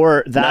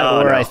 or that,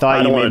 no, or I thought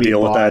I don't you want maybe to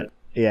deal bought. With that.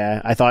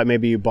 Yeah, I thought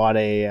maybe you bought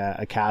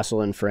a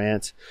castle in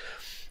France.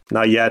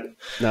 Not yet.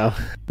 No.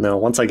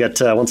 Once I get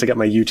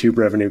my YouTube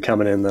revenue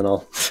coming in, then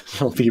I'll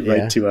be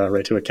right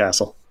to a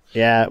castle.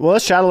 Yeah, well,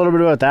 let's chat a little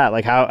bit about that.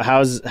 Like,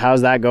 how's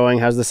that going?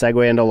 How's the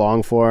segue into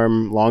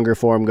longer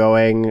form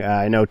going?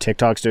 I know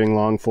TikTok's doing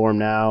long form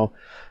now.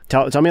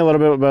 Tell me a little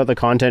bit about the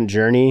content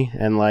journey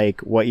and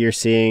like what you're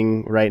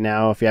seeing right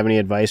now. If you have any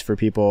advice for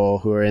people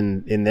who are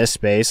in this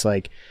space,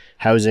 like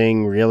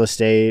housing, real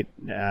estate,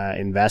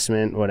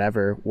 investment,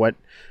 whatever. What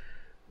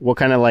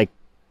kind of like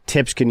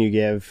tips can you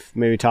give?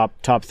 Maybe top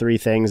 3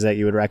 things that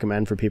you would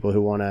recommend for people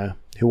who want to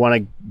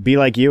be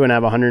like you and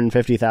have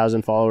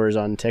 150,000 followers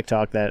on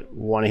TikTok that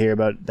want to hear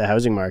about the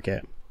housing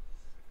market?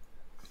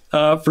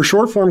 For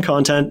short form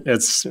content,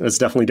 it's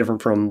definitely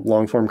different from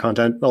long form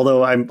content.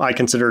 Although I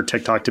consider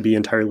TikTok to be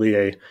entirely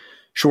a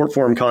short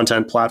form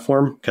content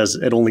platform because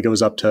it only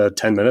goes up to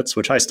 10 minutes,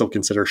 which I still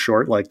consider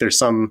short. Like there's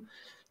some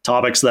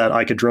topics that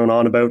I could drone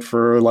on about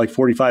for like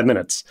 45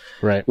 minutes,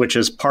 right? Which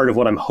is part of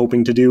what I'm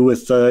hoping to do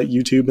with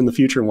YouTube in the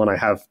future when I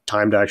have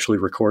time to actually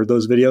record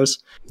those videos.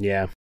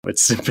 Yeah.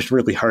 It's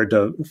really hard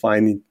to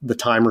find the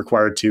time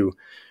required to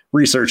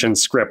research and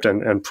script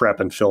and prep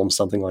and film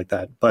something like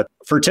that. But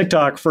for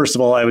TikTok, first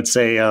of all, I would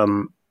say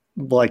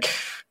like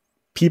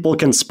people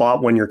can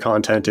spot when your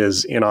content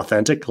is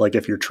inauthentic. Like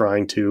if you're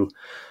trying to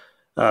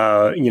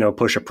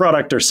push a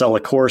product or sell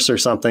a course or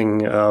something,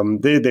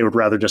 they would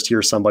rather just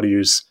hear somebody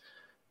who's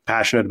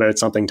passionate about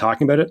something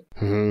talking about it.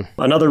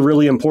 Mm-hmm. Another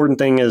really important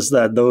thing is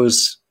that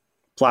those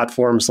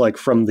platforms, like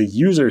from the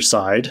user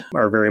side,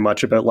 are very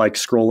much about like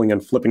scrolling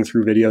and flipping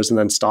through videos and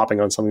then stopping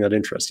on something that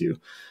interests you.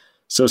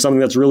 So something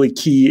that's really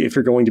key if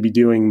you're going to be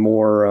doing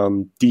more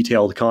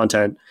detailed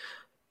content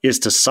is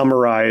to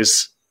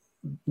summarize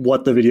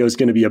what the video is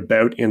going to be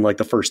about in like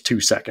the first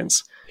 2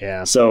 seconds.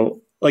 Yeah.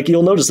 So like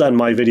you'll notice that in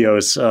my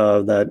videos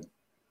that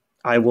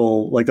I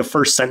will, like the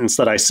first sentence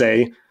that I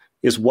say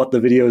is what the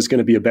video is going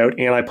to be about.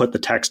 And I put the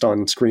text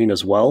on screen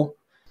as well.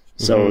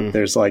 So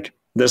there's like,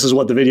 this is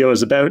what the video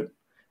is about.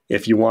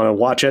 If you want to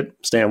watch it,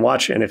 stay and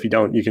watch. And if you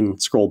don't, you can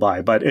scroll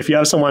by. But if you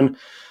have someone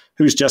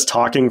who's just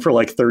talking for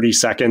like 30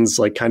 seconds,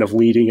 like kind of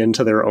leading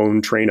into their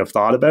own train of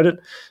thought about it,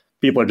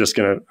 people are just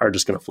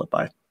gonna flip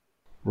by.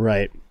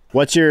 Right.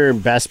 What's your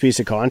best piece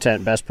of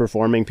content, best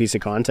performing piece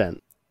of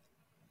content?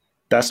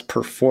 Best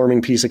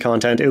performing piece of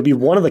content. It would be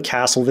one of the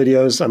castle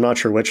videos. I'm not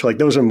sure which. Like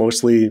those are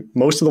most of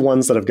the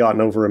ones that have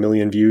gotten over 1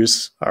 million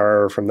views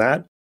are from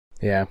that.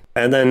 Yeah.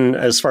 And then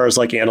as far as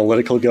like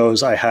analytical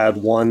goes, I had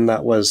one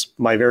that was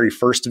my very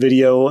first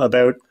video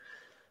about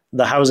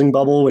the housing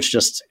bubble, which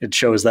just, it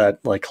shows that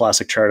like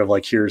classic chart of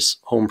like, here's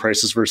home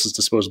prices versus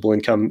disposable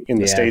income in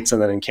the States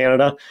and then in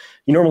Canada.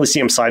 You normally see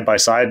them side by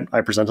side.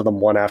 I presented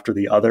them one after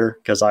the other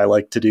because I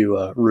like to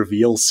do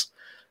reveals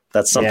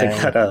That's something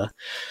that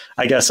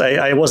I guess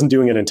I wasn't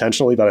doing it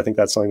intentionally, but I think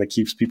that's something that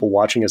keeps people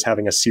watching, is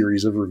having a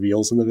series of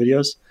reveals in the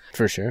videos.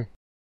 For sure.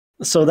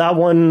 So that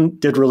one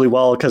did really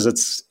well because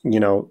it's,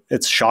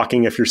 it's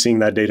shocking if you're seeing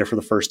that data for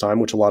the first time,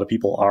 which a lot of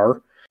people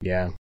are.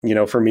 Yeah.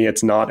 For me,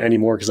 it's not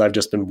anymore because I've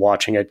just been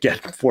watching it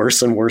get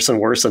worse and worse and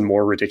worse and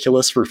more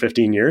ridiculous for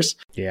 15 years.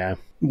 Yeah.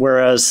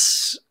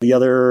 Whereas the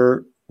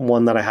other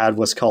one that I had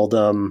was called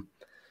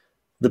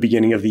The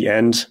Beginning of the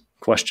End, ?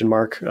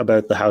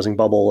 About the housing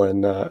bubble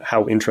and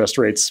how interest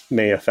rates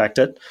may affect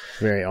it.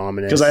 Very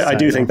ominous. Because I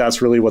do think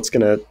that's really what's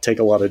going to take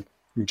a lot of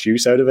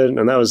juice out of it.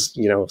 And that was,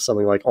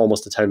 something like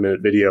almost a 10-minute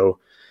video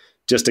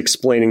just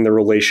explaining the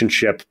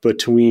relationship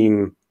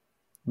between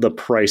the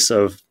price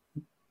of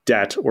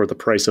debt or the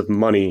price of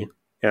money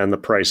and the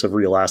price of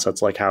real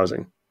assets like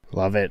housing.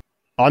 Love it.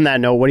 On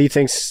that note, what do you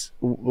think's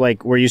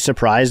like, were you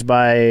surprised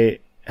by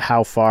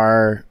how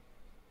far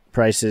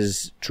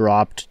prices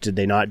dropped? Did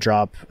they not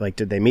drop? Like,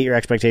 did they meet your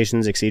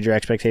expectations, exceed your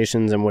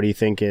expectations? And what do you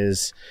think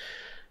is,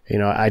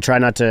 I try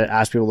not to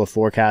ask people to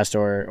forecast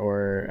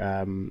or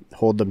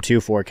hold them to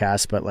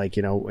forecasts, but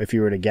if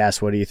you were to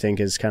guess, what do you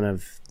think is kind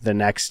of the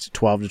next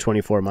 12 to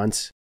 24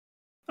 months?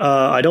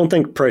 I don't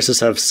think prices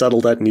have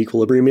settled at an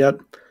equilibrium yet.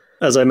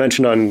 As I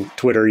mentioned on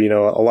Twitter,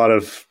 a lot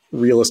of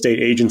real estate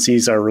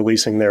agencies are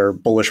releasing their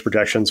bullish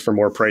projections for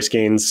more price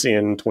gains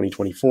in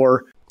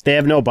 2024. They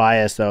have no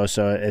bias though,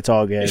 so it's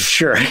all good.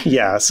 Sure.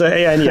 Yeah. So,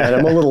 and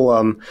I'm a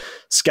little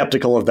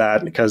skeptical of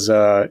that because,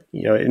 I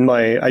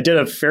did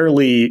a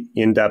fairly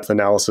in-depth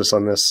analysis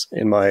on this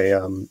in my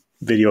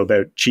video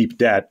about cheap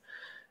debt.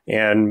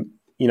 And,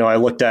 I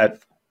looked at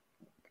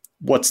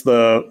what's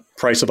the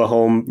price of a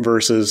home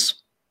versus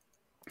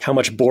how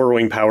much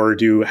borrowing power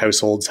do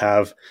households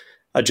have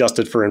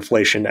adjusted for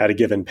inflation at a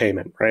given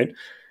payment, right?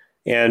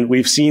 And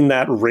we've seen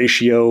that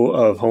ratio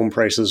of home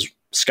prices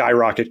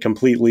skyrocket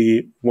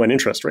completely when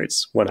interest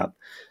rates went up.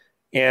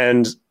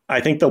 And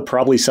I think they'll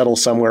probably settle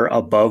somewhere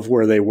above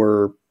where they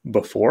were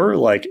before.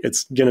 Like,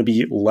 it's going to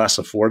be less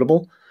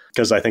affordable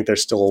because I think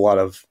there's still a lot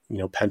of,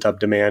 pent up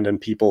demand and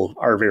people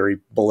are very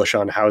bullish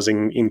on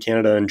housing in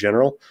Canada in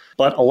general.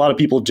 But a lot of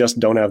people just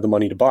don't have the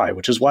money to buy,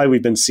 which is why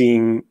we've been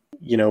seeing,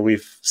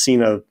 we've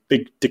seen a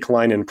big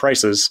decline in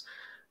prices,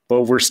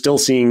 but we're still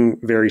seeing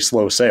very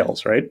slow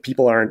sales, right?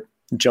 People aren't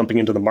jumping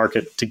into the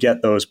market to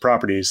get those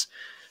properties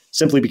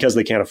simply because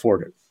they can't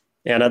afford it.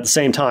 And at the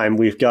same time,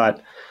 we've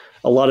got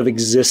a lot of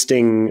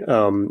existing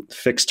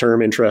fixed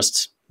term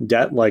interest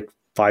debt, like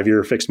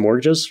 5-year fixed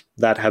mortgages,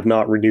 that have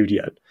not renewed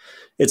yet.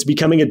 It's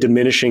becoming a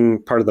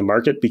diminishing part of the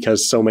market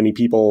because so many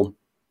people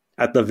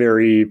at the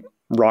very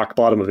rock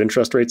bottom of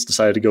interest rates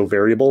decided to go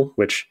variable,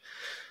 which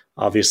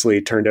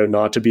obviously turned out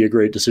not to be a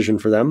great decision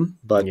for them.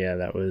 But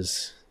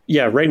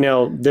right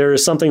now there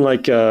is something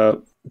like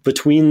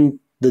between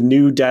the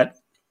new debt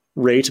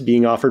rate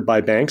being offered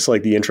by banks,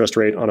 like the interest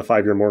rate on a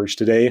 5-year mortgage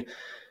today,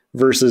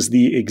 versus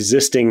the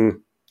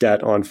existing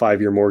debt on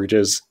 5-year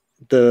mortgages,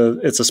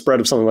 it's a spread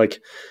of something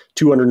like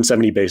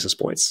 270 basis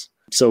points.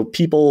 So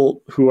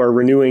people who are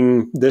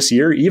renewing this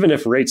year, even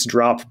if rates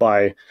drop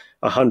by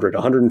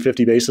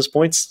 150 basis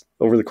points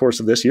over the course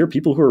of this year,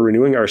 people who are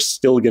renewing are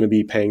still going to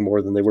be paying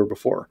more than they were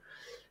before.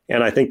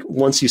 And I think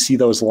once you see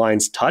those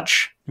lines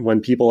touch,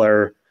 when people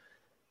are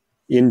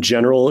in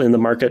general in the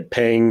market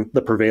paying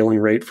the prevailing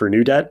rate for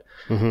new debt,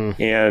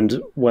 and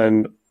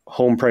when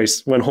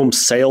home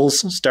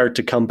sales start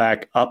to come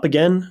back up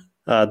again,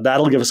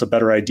 that'll give us a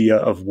better idea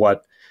of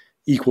what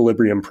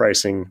equilibrium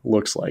pricing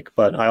looks like.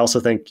 But I also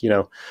think,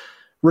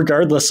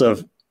 regardless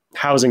of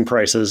housing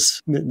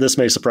prices, this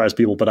may surprise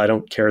people, but I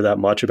don't care that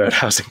much about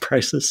housing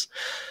prices.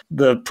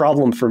 The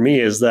problem for me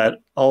is that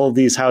all of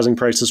these housing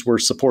prices were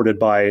supported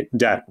by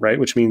debt, right?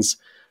 Which means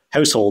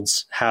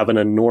households have an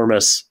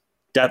enormous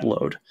debt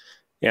load.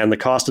 And the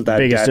cost of that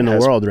biggest in the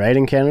world, right?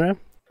 In Canada?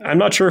 I'm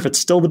not sure if it's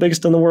still the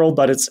biggest in the world,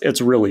 but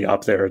it's really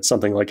up there. It's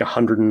something like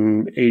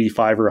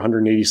 185 or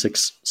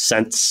 186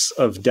 cents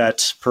of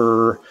debt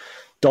per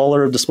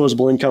dollar of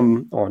disposable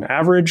income on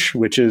average,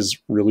 which is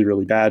really,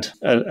 really bad.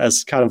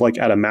 As kind of like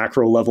at a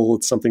macro level,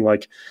 it's something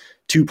like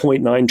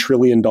 $2.9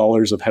 trillion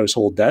of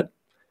household debt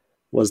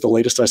was the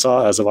latest I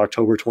saw as of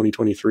October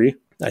 2023.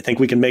 I think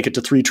we can make it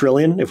to 3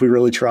 trillion if we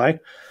really try.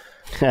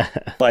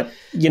 But,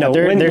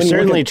 they're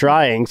certainly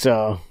trying.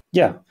 So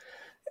yeah.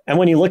 And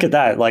when you look at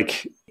that,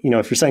 like,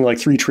 if you're saying like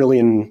 $3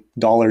 trillion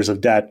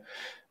of debt,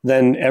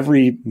 then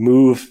every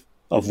move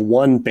of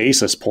 1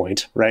 basis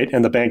point, right?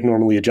 And the bank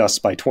normally adjusts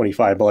by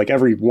 25, but like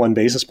every 1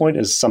 basis point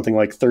is something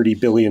like $30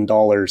 billion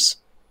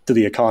to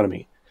the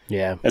economy.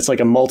 Yeah. It's like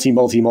a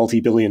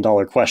multi-billion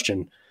dollar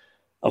question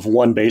of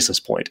 1 basis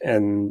point.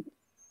 And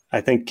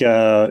I think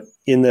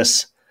in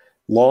this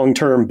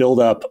long-term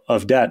buildup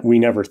of debt, we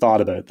never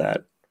thought about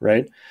that,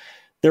 right?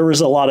 There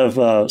was a lot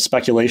of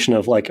speculation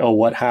of like, oh,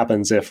 what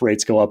happens if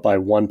rates go up by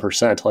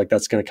 1%? Like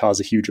that's going to cause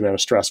a huge amount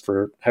of stress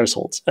for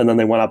households. And then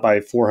they went up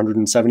by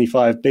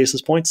 475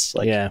 basis points.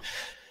 Like, yeah,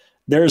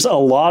 there's a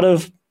lot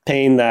of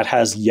pain that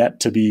has yet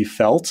to be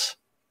felt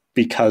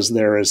because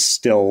there is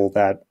still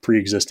that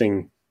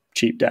pre-existing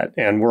cheap debt.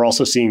 And we're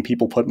also seeing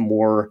people put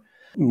more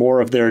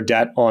more of their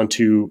debt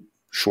onto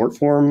short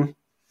form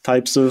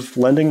types of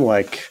lending,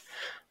 like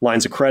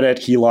lines of credit,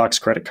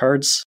 HELOCs, credit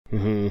cards.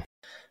 Mm-hmm.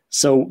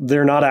 So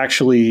they're not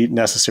actually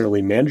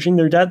necessarily managing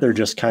their debt. They're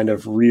just kind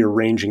of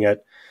rearranging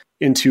it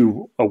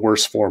into a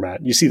worse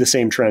format. You see the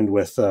same trend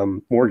with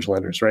mortgage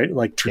lenders, right?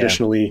 Like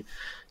traditionally,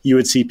 you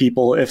would see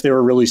people, if they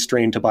were really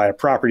strained to buy a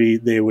property,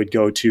 they would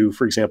go to,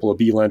 for example, a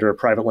B lender, a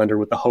private lender,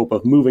 with the hope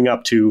of moving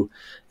up to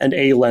an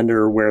A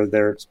lender where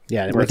there's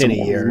within a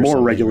year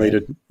more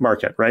regulated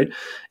market, right?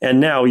 And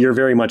now you're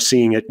very much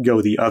seeing it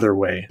go the other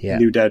way. Yeah.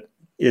 New debt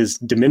is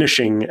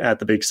diminishing at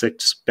the big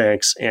six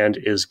banks and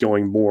is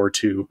going more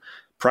to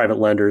private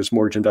lenders,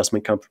 mortgage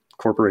investment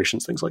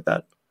corporations, things like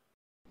that.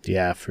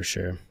 Yeah, for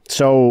sure.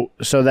 So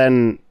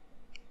then,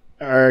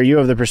 are you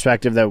of the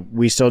perspective that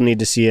we still need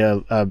to see a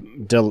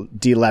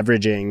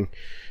deleveraging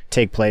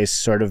take place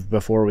sort of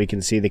before we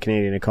can see the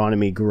Canadian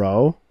economy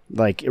grow?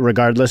 Like,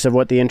 regardless of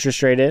what the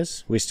interest rate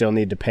is, we still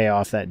need to pay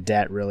off that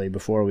debt really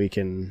before we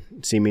can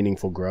see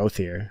meaningful growth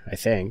here, I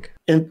think.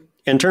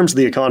 In terms of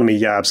the economy,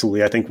 yeah,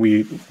 absolutely. I think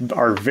we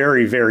are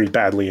very, very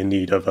badly in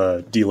need of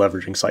a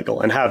deleveraging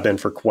cycle and have been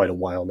for quite a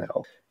while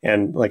now.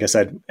 And like I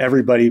said,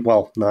 everybody,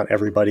 well, not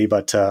everybody,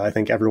 but I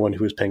think everyone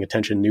who was paying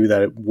attention knew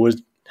that it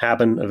would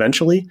happen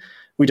eventually.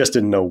 We just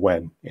didn't know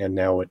when. And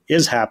now it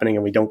is happening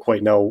and we don't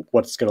quite know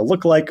what it's going to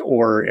look like,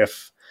 or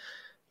if,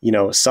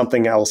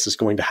 something else is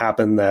going to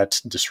happen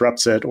that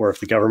disrupts it, or if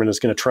the government is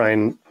going to try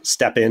and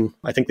step in.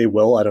 I think they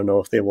will. I don't know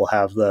if they will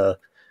have the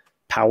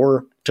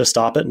power to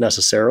stop it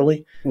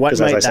necessarily. What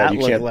might that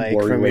look like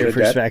from your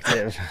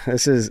perspective?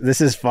 This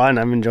is fun.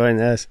 I'm enjoying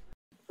this.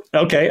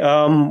 Okay.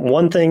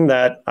 One thing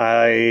that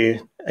I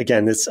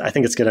think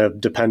it's going to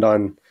depend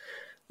on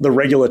the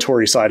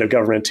regulatory side of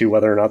government too,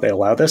 whether or not they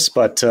allow this.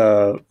 But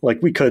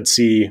we could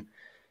see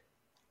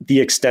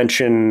the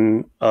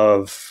extension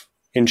of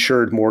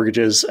insured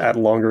mortgages at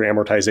longer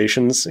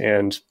amortizations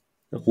and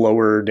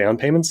lower down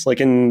payments. Like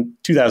in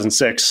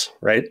 2006,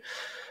 right?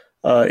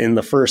 In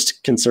the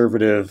first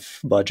Conservative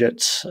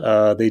budget,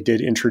 they did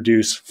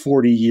introduce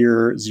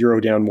 40-year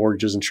zero-down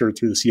mortgages insured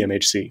through the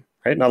CMHC.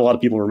 Right? Not a lot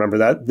of people remember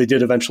that. They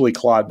did eventually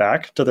claw it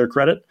back to their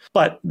credit.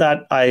 But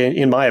that,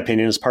 in my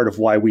opinion, is part of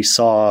why we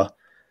saw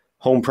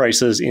home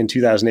prices in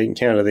 2008 in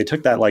Canada. They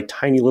took that like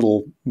tiny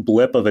little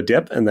blip of a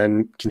dip and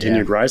then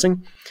continued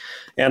rising.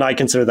 And I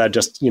consider that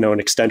just, an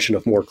extension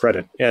of more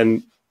credit.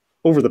 And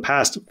over the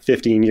past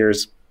 15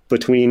 years,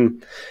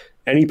 between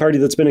any party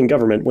that's been in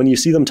government, when you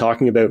see them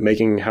talking about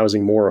making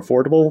housing more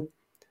affordable,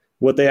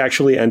 what they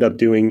actually end up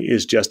doing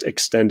is just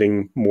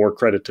extending more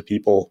credit to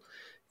people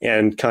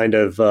and kind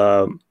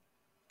of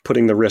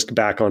putting the risk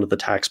back onto the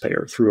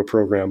taxpayer through a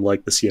program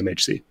like the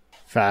CMHC.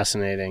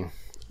 Fascinating.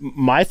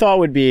 My thought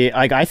would be,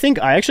 I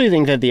actually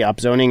think that the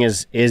upzoning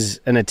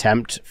is an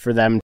attempt for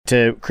them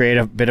to create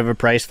a bit of a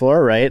price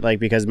floor, right? Like,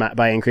 because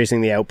by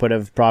increasing the output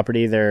of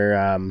property,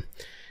 they're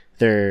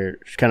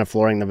kind of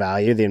flooring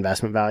the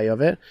investment value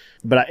of it.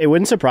 But it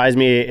wouldn't surprise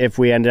me if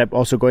we ended up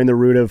also going the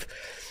route of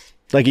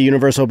like a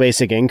universal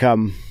basic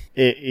income.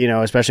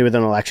 Especially with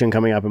an election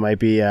coming up, it might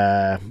be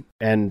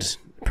and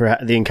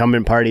the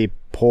incumbent party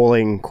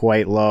polling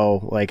quite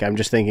low. Like, I'm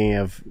just thinking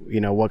of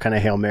what kind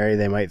of Hail Mary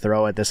they might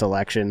throw at this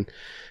election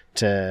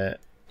to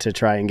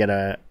try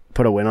and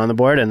put a win on the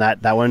board, and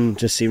that one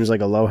just seems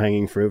like a low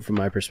hanging fruit from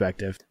my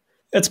perspective.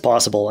 It's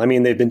possible. I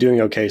mean, they've been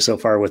doing okay so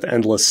far with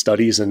endless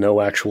studies and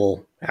no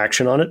actual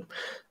action on it.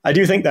 I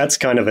do think that's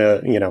kind of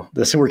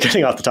we're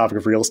getting off the topic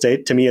of real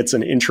estate. To me, it's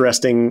an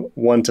interesting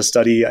one to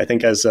study, I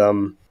think, as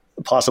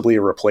possibly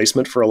a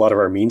replacement for a lot of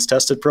our means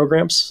tested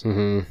programs.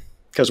 Mm-hmm.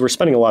 Because we're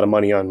spending a lot of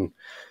money on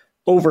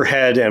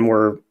overhead and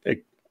we're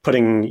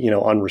putting,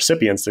 on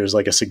recipients, there's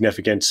like a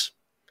significant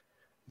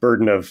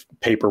burden of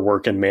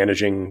paperwork and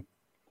managing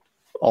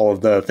all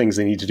of the things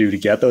they need to do to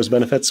get those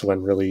benefits,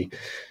 when really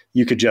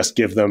you could just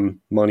give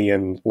them money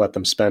and let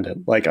them spend it.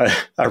 Like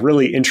a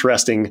really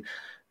interesting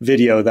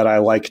video that I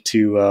like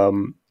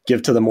to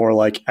give to the more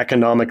like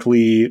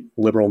economically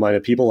liberal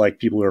minded people, like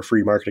people who are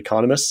free market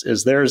economists,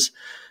 is there's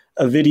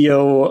a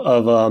video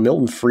of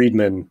Milton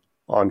Friedman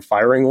on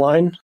Firing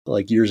Line,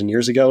 like years and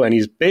years ago. And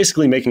he's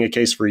basically making a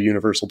case for a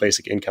universal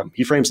basic income.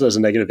 He frames it as a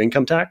negative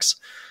income tax.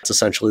 It's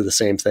essentially the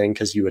same thing,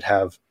 because you would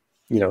have,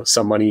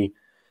 some money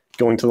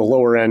going to the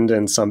lower end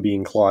and some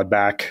being clawed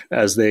back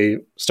as they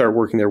start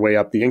working their way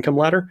up the income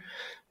ladder,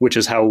 which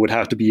is how it would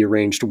have to be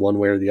arranged one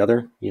way or the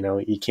other.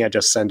 You can't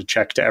just send a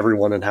check to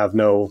everyone and have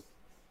no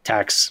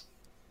tax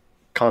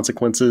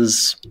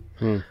consequences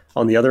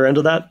on the other end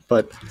of that.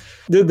 But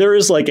there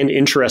is like an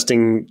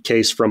interesting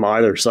case from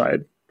either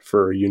side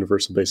for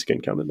universal basic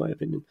income, in my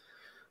opinion.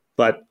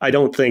 But I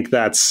don't think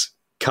that's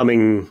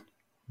coming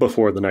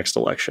before the next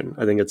election.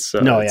 I think it's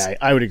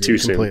I would agree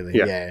completely.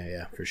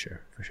 Yeah, for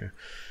sure.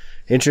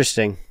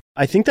 Interesting.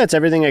 I think that's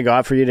everything I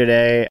got for you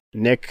today.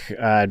 Nick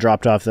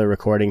dropped off the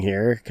recording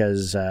here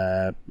because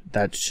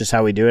that's just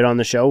how we do it on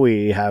the show.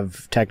 We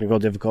have technical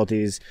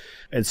difficulties.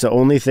 It's the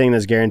only thing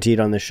that's guaranteed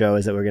on the show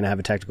is that we're going to have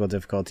a technical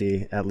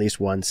difficulty at least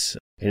once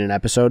in an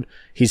episode.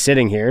 He's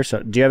sitting here.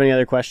 So do you have any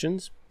other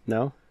questions?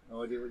 No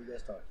idea what you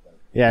guys talked about.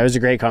 Yeah, it was a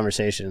great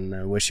conversation.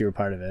 I wish you were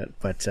part of it.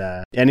 But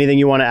anything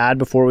you want to add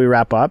before we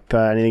wrap up?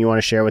 Anything you want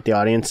to share with the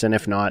audience? And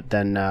if not,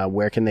 then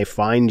where can they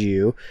find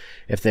you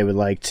if they would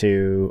like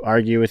to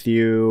argue with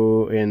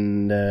you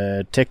in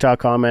the TikTok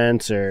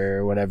comments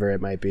or whatever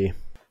it might be?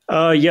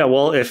 Yeah,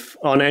 well, if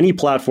on any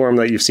platform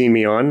that you've seen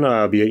me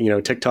on, be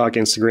it, TikTok,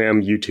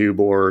 Instagram, YouTube,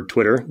 or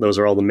Twitter, those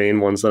are all the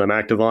main ones that I'm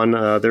active on.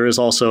 There is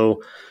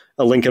also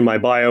a link in my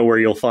bio where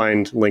you'll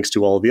find links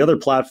to all of the other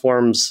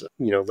platforms,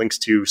 links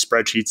to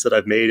spreadsheets that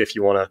I've made. If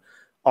you want to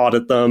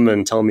audit them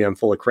and tell me I'm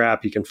full of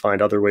crap, you can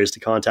find other ways to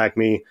contact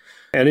me.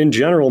 And in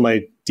general,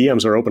 my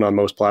DMs are open on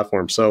most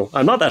platforms. So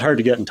I'm not that hard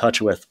to get in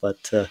touch with, but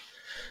awesome.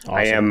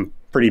 I am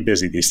pretty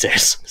busy these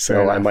days.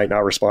 So I might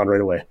not respond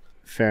right away.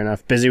 Fair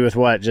enough. Busy with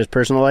what? Just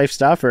personal life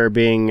stuff, or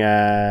being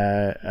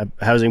a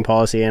housing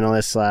policy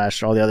analyst /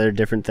 all the other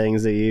different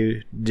things that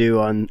you do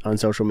on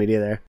social media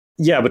there?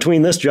 Yeah,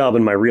 between this job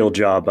and my real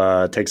job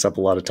takes up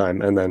a lot of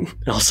time, and then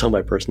also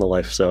my personal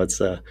life. So it's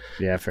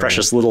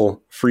precious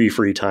little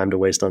free time to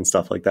waste on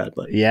stuff like that.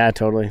 But yeah,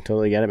 totally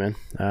get it, man.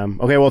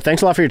 Okay, well,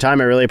 thanks a lot for your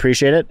time. I really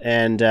appreciate it,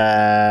 and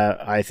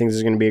I think this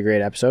is going to be a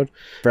great episode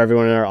for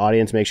everyone in our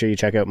audience. Make sure you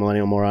check out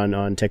Millennial Moron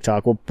on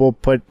TikTok. We'll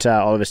put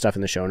all of his stuff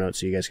in the show notes,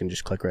 so you guys can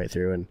just click right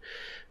through and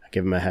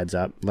give him a heads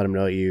up. Let him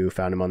know that you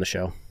found him on the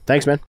show.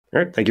 Thanks, man.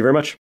 All right, thank you very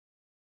much.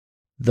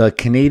 The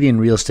Canadian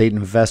Real Estate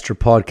Investor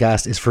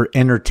Podcast is for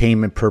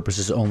entertainment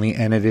purposes only,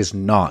 and it is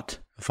not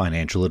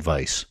financial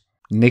advice.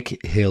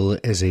 Nick Hill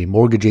is a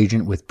mortgage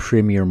agent with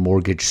Premier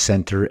Mortgage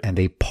Center and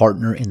a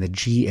partner in the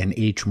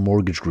G&H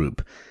Mortgage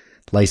Group.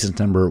 License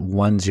number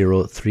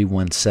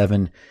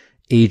 10317,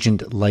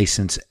 agent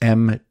license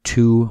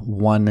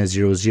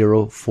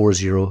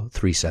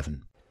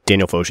M21004037.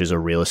 Daniel Foch is a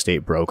real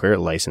estate broker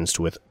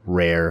licensed with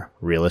Rare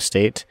Real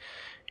Estate,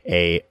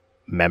 a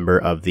member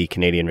of the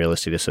Canadian Real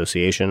Estate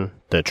Association,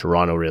 the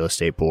Toronto Real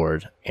Estate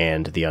Board,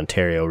 and the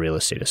Ontario Real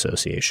Estate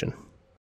Association.